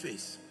beautiful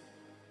face.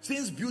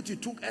 Since beauty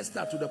took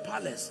Esther to the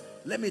palace,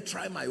 let me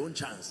try my own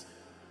chance.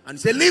 And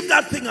say, leave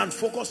that thing and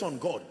focus on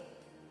God.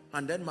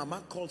 And then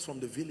Mama calls from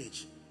the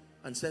village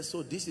and says,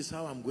 so this is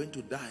how I'm going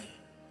to die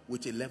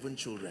with 11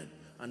 children.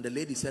 And the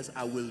lady says,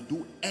 I will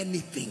do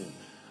anything.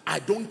 I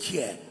don't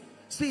care.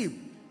 See,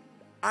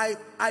 I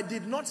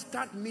did not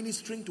start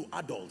ministering to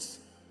adults.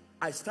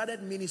 I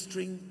started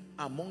ministering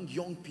among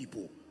young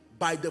people.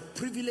 By the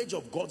privilege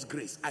of God's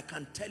grace, I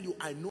can tell you,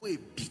 I know a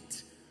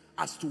bit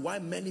as to why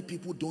many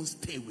people don't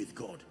stay with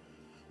God.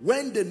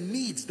 When the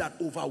needs that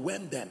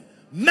overwhelm them,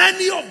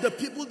 many of the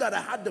people that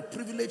I had the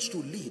privilege to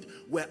lead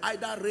were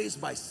either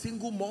raised by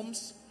single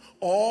moms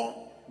or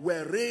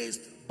were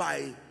raised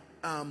by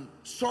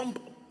some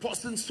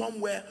person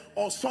somewhere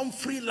or some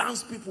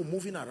freelance people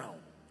moving around.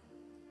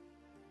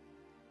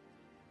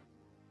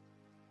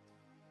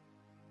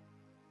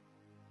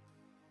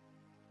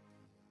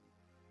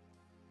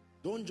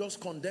 Don't just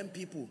condemn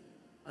people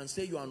and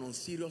say you are an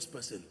unserious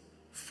person.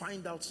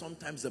 Find out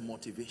sometimes the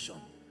motivation.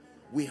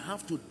 We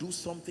have to do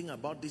something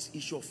about this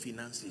issue of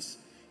finances.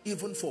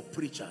 even for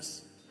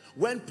preachers.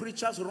 When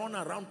preachers run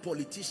around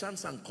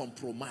politicians and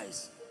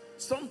compromise,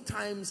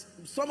 sometimes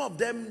some of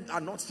them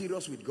are not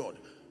serious with God,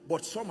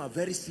 but some are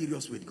very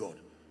serious with God.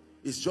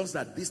 It's just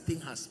that this thing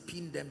has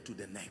pinned them to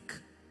the neck.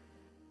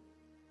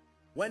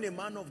 When a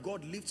man of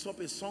God lifts up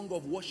a song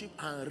of worship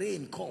and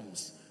rain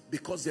comes,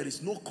 because there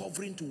is no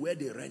covering to where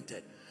they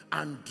rented,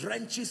 and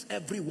drenches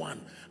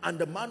everyone, and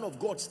the man of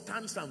God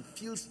stands and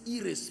feels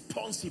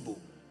irresponsible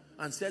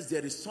and says,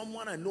 there is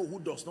someone I know who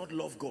does not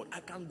love God. I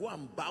can go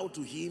and bow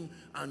to him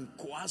and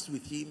coerce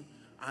with him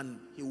and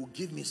he will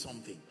give me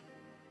something.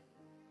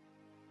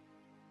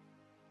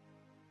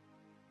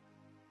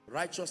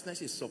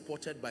 Righteousness is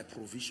supported by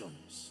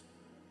provisions.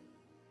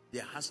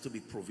 There has to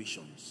be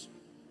provisions.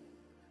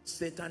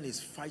 Satan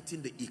is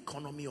fighting the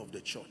economy of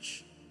the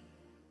church.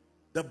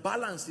 The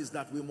balance is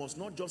that we must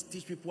not just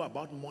teach people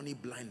about money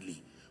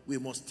blindly. We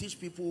must teach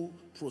people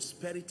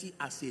prosperity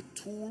as a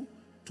tool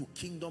to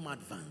kingdom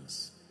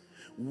advance.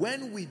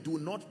 When we do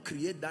not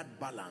create that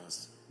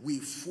balance, we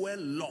fuel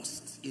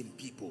lust in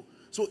people.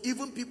 So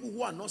even people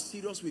who are not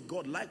serious with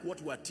God like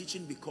what we are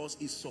teaching because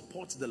it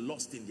supports the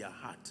lust in their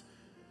heart.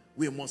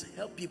 We must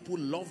help people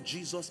love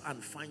Jesus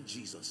and find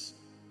Jesus.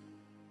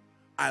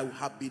 I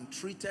have been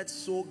treated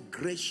so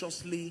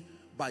graciously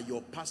by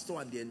your pastor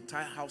and the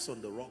entire house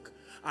on the rock.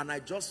 And I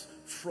just,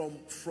 from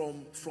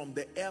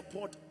the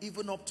airport,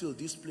 even up till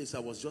this place, I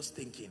was just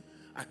thinking,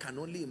 I can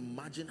only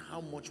imagine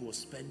how much was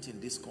spent in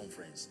this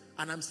conference.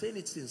 And I'm saying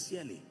it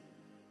sincerely.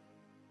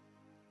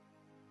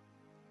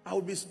 I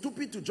would be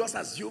stupid to just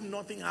assume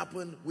nothing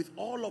happened with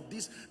all of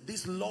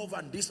this love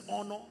and this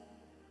honor.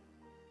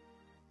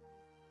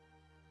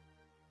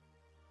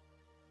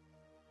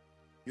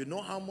 You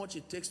know how much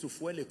it takes to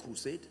fuel a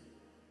crusade?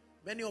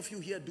 Many of you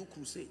here do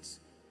crusades.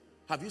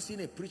 Have you seen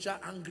a preacher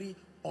angry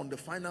on the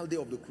final day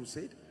of the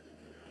crusade?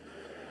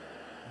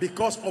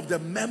 Because of the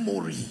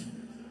memory.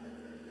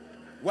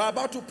 We're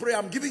about to pray.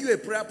 I'm giving you a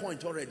prayer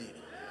point already.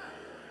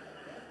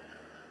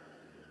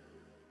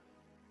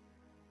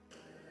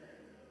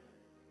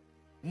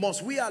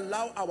 Must we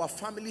allow our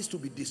families to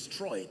be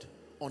destroyed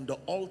on the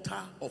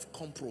altar of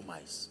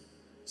compromise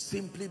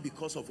simply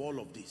because of all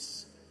of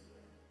this?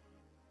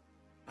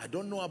 I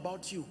don't know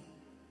about you,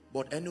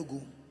 but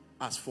Enugu,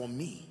 as for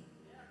me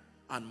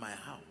and my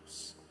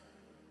house,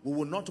 we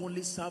will not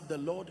only serve the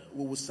Lord,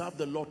 we will serve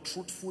the Lord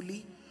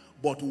truthfully,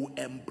 but we will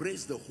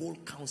embrace the whole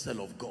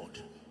counsel of God.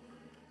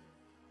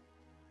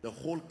 The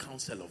whole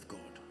counsel of God.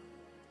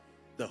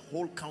 The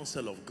whole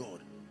counsel of God.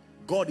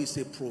 God is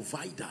a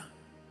provider.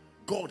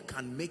 God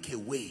can make a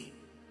way.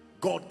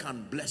 God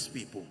can bless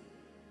people.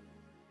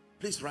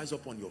 Please rise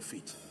up on your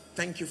feet.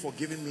 Thank you for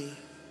giving me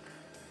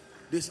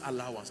this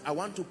allowance. I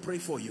want to pray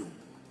for you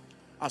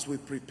as we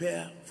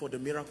prepare for the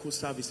miracle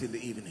service in the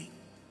evening.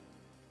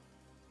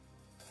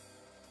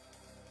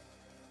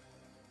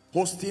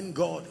 Hosting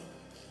God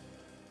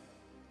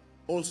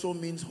also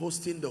means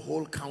hosting the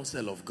whole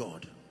counsel of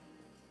God.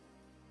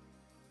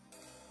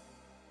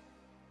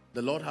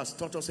 The Lord has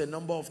taught us a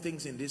number of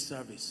things in this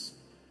service.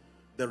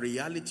 The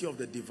reality of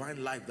the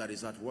divine life that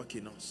is at work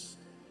in us,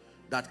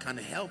 that can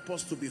help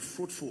us to be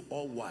fruitful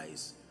all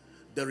wise.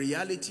 The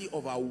reality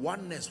of our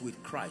oneness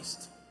with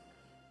Christ.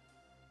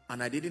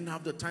 And I didn't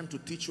have the time to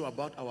teach you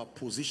about our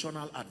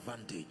positional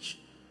advantage.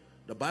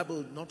 The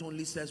Bible not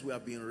only says we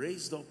have been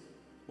raised up,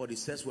 but it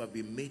says we have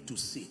been made to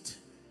sit.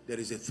 There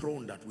is a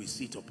throne that we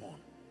sit upon.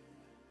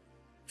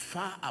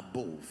 Far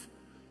above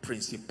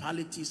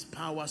principalities,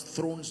 powers,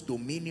 thrones,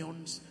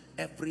 dominions,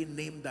 every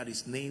name that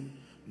is named,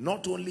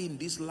 not only in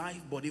this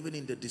life, but even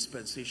in the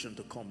dispensation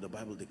to come, the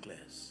Bible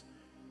declares.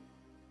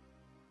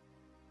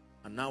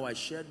 And now I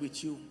shared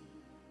with you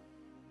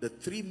the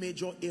three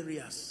major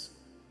areas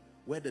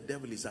where the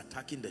devil is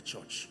attacking the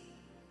church.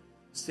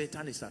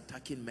 Satan is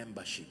attacking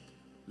membership.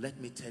 Let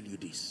me tell you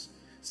this.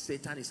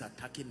 Satan is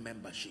attacking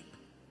membership.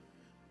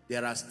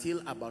 There are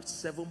still about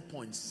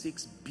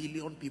 7.6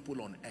 billion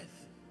people on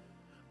earth.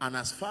 And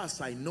as far as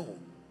I know,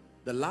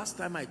 the last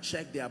time I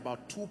checked, there are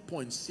about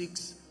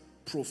 2.6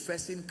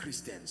 professing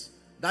Christians.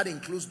 That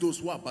includes those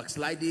who are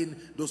backsliding,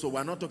 those who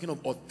are not talking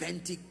of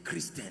authentic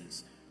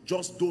Christians,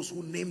 just those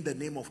who name the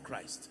name of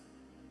Christ.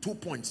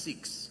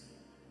 2.6.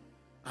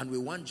 And we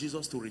want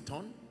Jesus to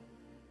return.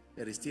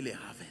 There is still a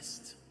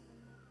harvest.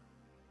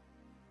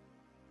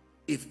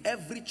 If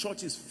every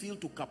church is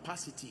filled to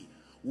capacity,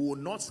 we will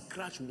not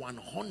scratch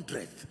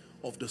 1/100th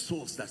of the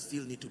souls that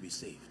still need to be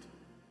saved.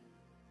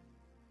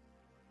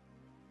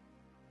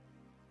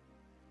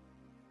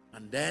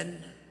 And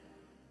then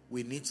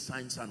we need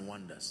signs and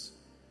wonders.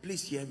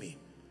 Please hear me.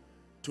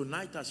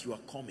 Tonight as you are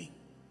coming,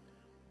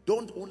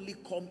 don't only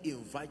come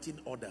inviting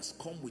others,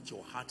 come with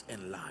your heart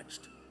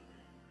enlarged.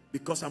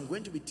 Because I'm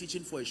going to be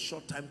teaching for a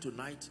short time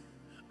tonight,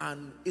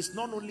 and it's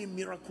not only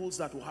miracles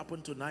that will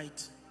happen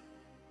tonight,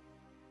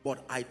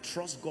 but I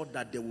trust God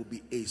that there will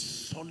be a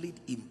solid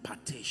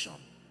impartation,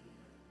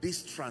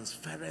 this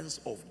transference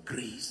of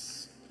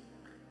grace,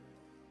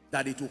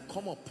 that it will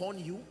come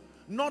upon you,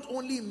 not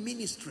only in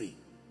ministry,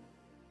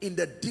 in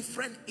the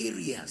different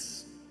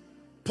areas.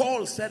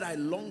 Paul said, I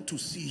long to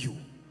see you,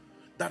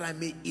 that I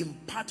may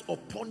impart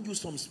upon you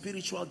some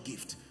spiritual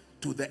gift,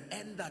 to the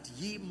end that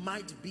ye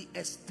might be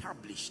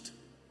established.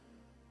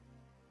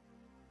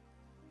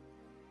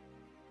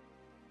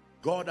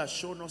 God has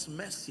shown us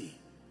mercy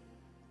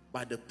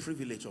by the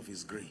privilege of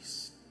his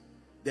grace.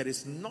 There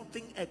is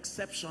nothing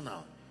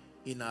exceptional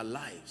in our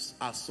lives.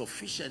 Our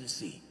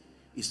sufficiency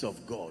is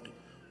of God,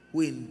 who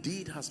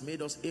indeed has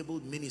made us able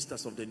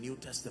ministers of the New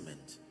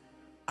Testament,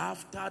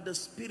 after the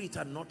spirit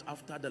and not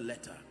after the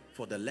letter.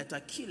 For the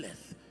letter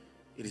killeth,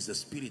 it is the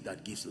spirit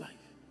that gives life.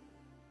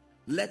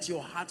 Let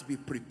your heart be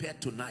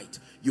prepared tonight.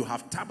 You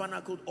have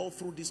tabernacled all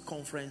through this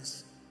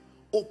conference.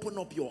 Open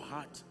up your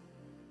heart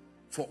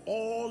for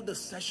all the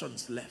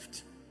sessions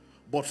left.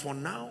 But for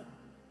now,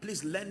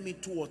 please lend me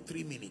 2 or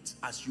 3 minutes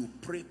as you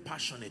pray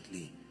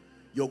passionately.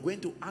 You're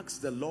going to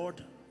ask the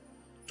Lord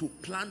to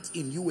plant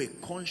in you a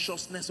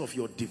consciousness of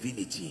your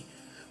divinity.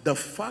 The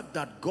fact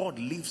that God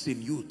lives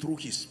in you through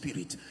his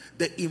spirit.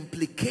 The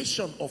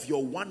implication of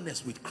your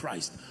oneness with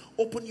Christ.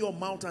 Open your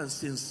mouth and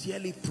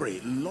sincerely pray.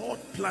 Lord,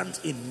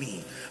 plant in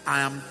me.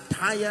 I am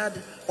tired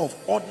of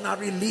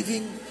ordinary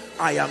living.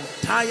 I am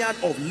tired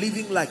of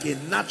living like a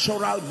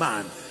natural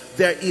man.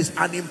 There is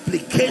an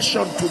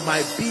implication to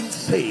my being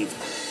saved.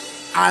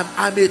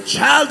 I'm a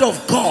child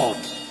of God.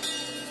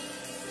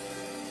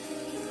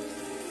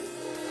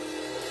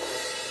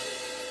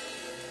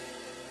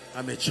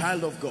 I'm a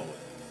child of God.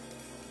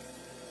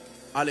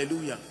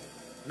 Hallelujah.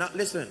 Now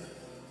listen.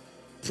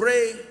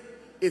 Pray.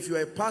 If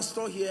you're a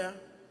pastor here,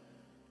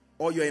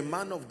 or you're a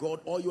man of God,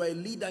 or you're a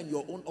leader in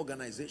your own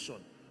organization,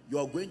 you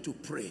are going to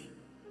pray.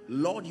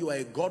 Lord, you are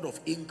a God of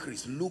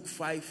increase. Luke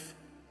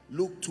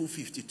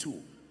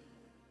 2:52.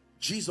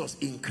 Jesus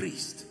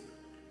increased.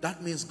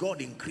 That means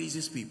God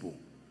increases people.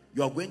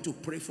 You are going to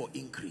pray for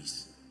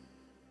increase.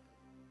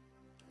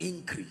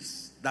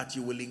 Increase. That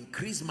you will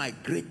increase my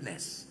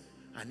greatness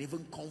and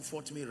even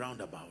comfort me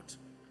round about.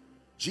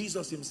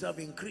 Jesus himself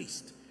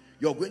increased.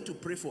 You're going to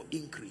pray for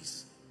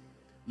increase.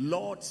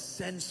 Lord,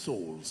 send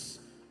souls.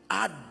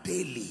 Add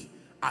daily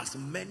as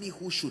many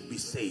who should be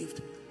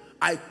saved.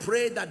 I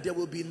pray that there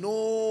will be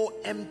no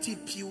empty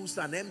pews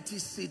and empty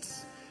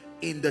seats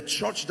in the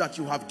church that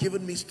you have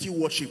given me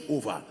stewardship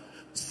over.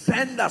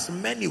 Send as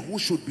many who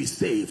should be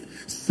saved.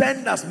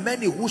 Send as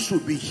many who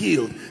should be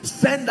healed.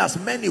 Send as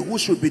many who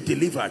should be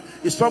delivered.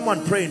 Is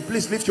someone praying?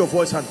 Please lift your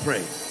voice and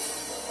pray.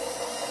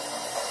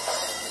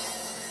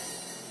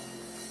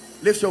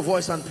 Lift your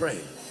voice and pray.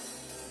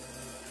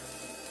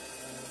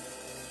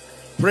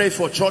 Pray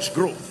for church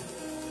growth.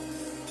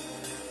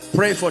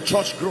 Pray for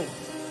church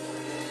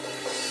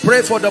growth.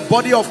 Pray for the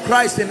body of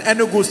Christ in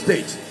Enugu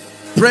State.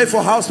 Pray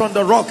for House on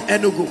the Rock,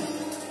 Enugu.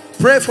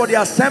 Pray for the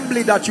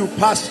assembly that you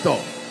pastor,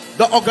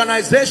 the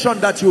organization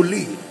that you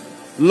lead.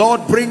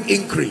 Lord, bring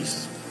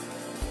increase.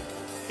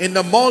 In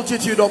the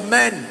multitude of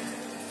men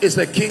is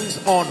the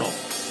king's honor.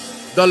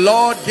 The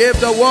Lord gave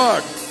the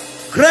word.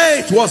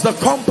 Great was the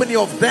company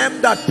of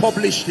them that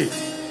published it.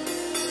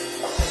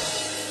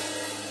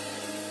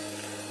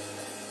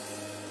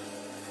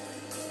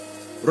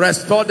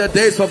 Restore the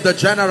days of the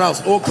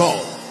generals, O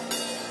God,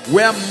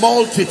 where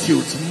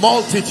multitudes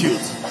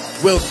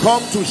will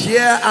come to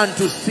hear and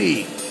to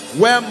see.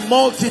 Where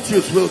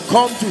multitudes will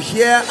come to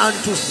hear and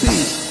to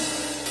see.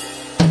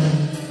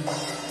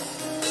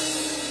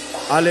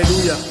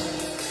 Hallelujah.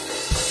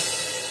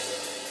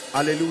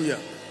 Hallelujah.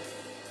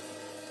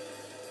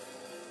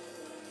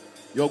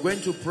 You're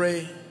going to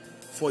pray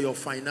for your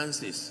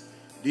finances.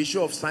 The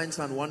issue of signs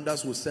and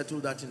wonders, will settle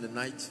that in the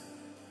night.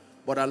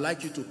 But I'd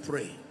like you to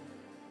pray.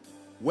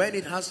 When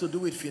it has to do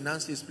with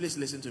finances, please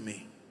listen to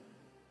me.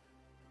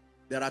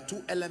 There are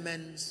 2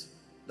 elements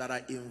that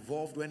are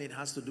involved when it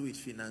has to do with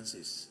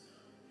finances.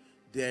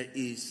 There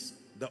is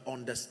the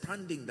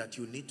understanding that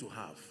you need to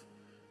have.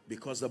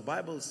 Because the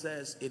Bible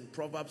says in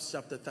Proverbs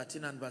chapter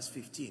 13 and verse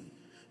 15,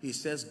 he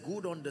says,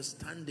 good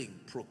understanding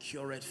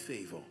procureth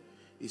favor.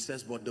 He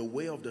says, but the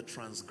way of the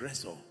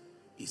transgressor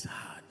is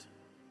hard.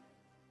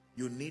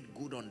 You need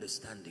good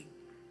understanding.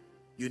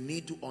 You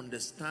need to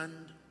understand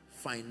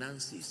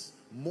finances.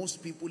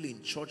 Most people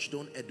in church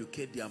don't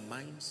educate their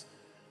minds.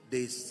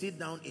 They sit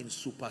down in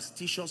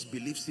superstitious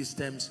belief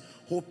systems,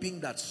 hoping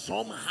that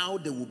somehow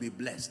they will be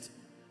blessed.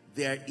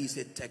 There is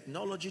a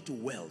technology to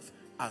wealth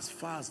as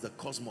far as the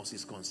cosmos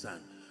is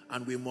concerned.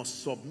 And we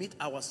must submit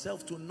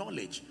ourselves to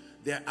knowledge.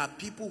 There are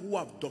people who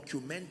have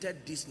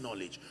documented this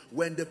knowledge.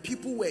 When the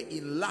people were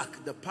in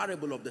lack, the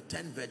parable of the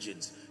 10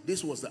 virgins,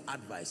 this was the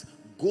advice.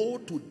 Go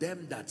to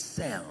them that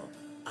sell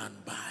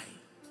and buy.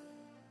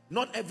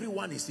 Not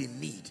everyone is in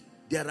need.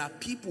 There are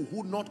people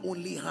who not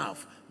only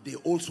have, they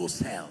also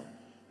sell.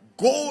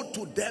 Go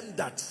to them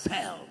that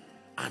sell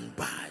and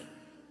buy.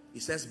 He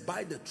says,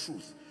 buy the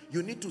truth.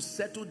 You need to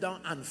settle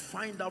down and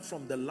find out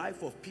from the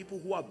life of people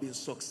who have been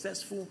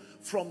successful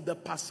from the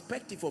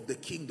perspective of the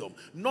kingdom.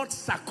 Not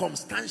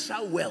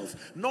circumstantial wealth.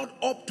 Not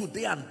up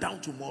today and down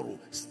tomorrow.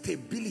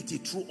 Stability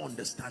through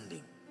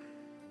understanding.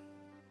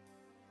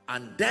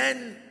 And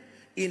then,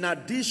 in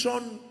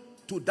addition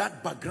to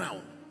that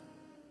background,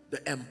 the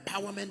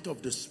empowerment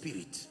of the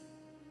Spirit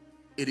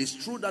It is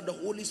true that the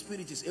Holy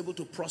Spirit is able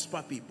to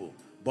prosper people,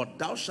 but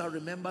thou shalt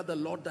remember the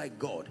Lord thy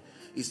God.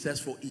 It says,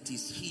 for it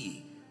is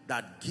he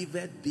that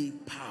giveth thee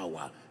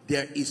power.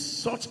 There is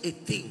such a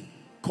thing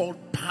called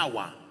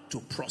power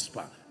to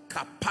prosper.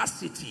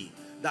 Capacity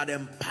that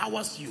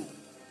empowers you.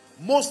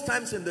 Most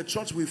times in the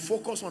church we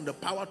focus on the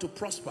power to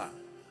prosper.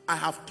 I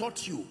have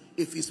taught you,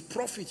 if it's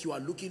profit you are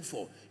looking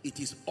for, it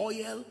is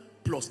oil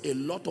plus a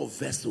lot of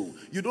vessel.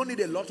 You don't need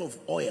a lot of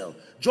oil.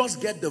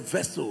 Just get the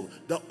vessel.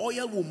 The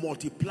oil will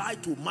multiply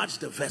to match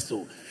the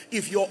vessel.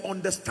 If your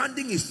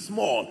understanding is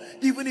small,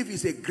 even if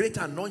it's a great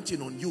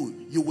anointing on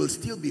you, you will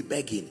still be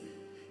begging.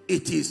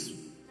 It is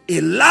a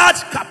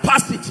large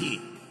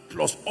capacity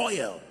plus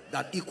oil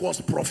that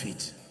equals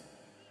profit.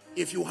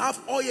 If you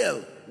have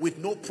oil with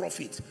no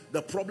profit,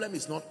 the problem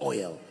is not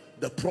oil.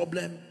 The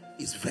problem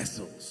is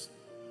vessels.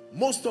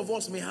 Most of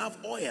us may have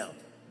oil,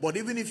 but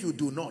even if you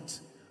do not,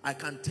 I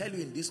can tell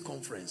you in this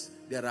conference,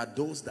 there are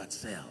those that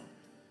sell.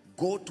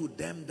 Go to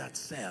them that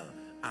sell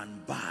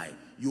and buy.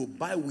 You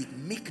buy with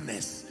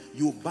meekness.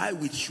 You buy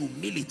with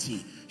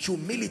humility.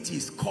 Humility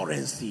is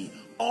currency.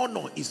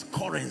 Honor is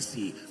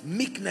currency.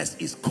 Meekness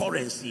is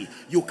currency.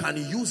 You can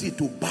use it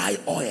to buy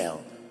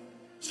oil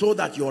so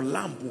that your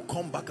lamp will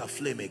come back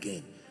aflame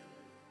again.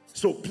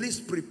 So please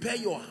prepare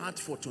your heart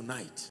for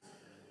tonight.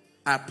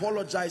 I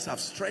apologize. I've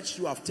stretched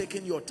you. I've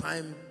taken your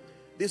time.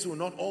 This will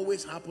not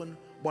always happen.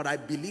 But I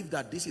believe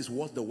that this is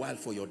worth the while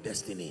for your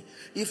destiny.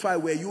 If I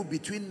were you,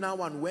 between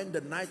now and when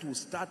the night will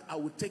start, I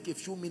would take a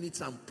few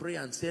minutes and pray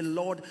and say,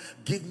 Lord,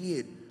 give me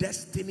a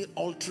destiny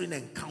altering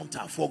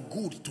encounter for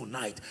good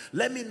tonight.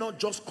 Let me not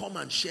just come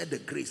and share the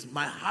grace.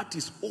 My heart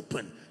is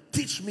open.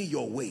 Teach me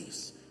your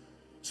ways.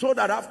 So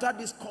that after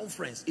this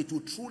conference, it will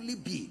truly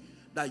be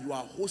that you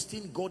are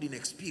hosting God in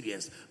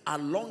experience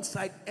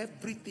alongside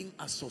everything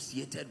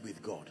associated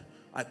with God.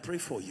 I pray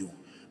for you.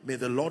 May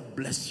the Lord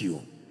bless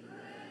you.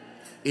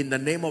 In the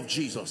name of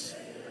Jesus.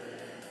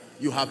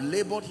 You have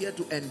labored here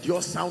to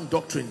endure sound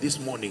doctrine this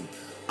morning.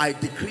 I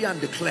decree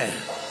and declare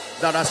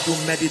that as you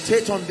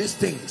meditate on these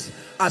things,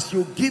 as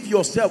you give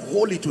yourself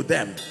wholly to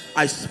them,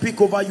 I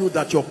speak over you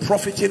that your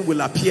profiting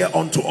will appear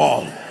unto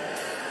all.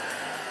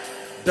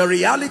 The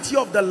reality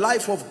of the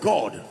life of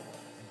God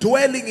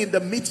dwelling in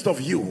the midst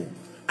of you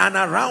and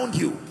around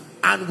you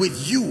and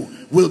with you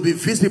will be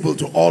visible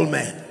to all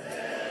men.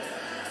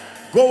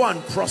 Go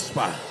and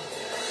prosper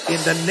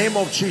in the name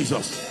of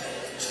Jesus.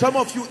 Some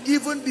of you,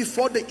 even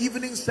before the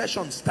evening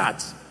session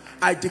starts,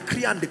 I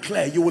decree and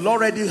declare you will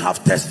already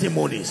have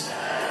testimonies.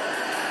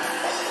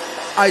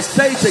 I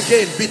say it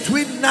again,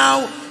 between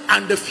now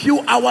and the few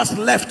hours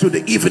left to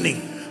the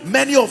evening,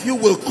 many of you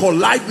will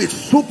collide with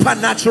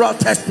supernatural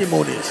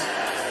testimonies.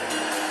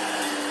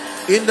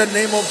 In the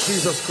name of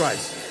Jesus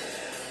Christ.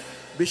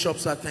 Bishop,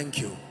 sir, thank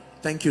you.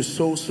 Thank you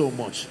so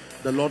much.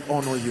 The Lord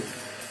honor you.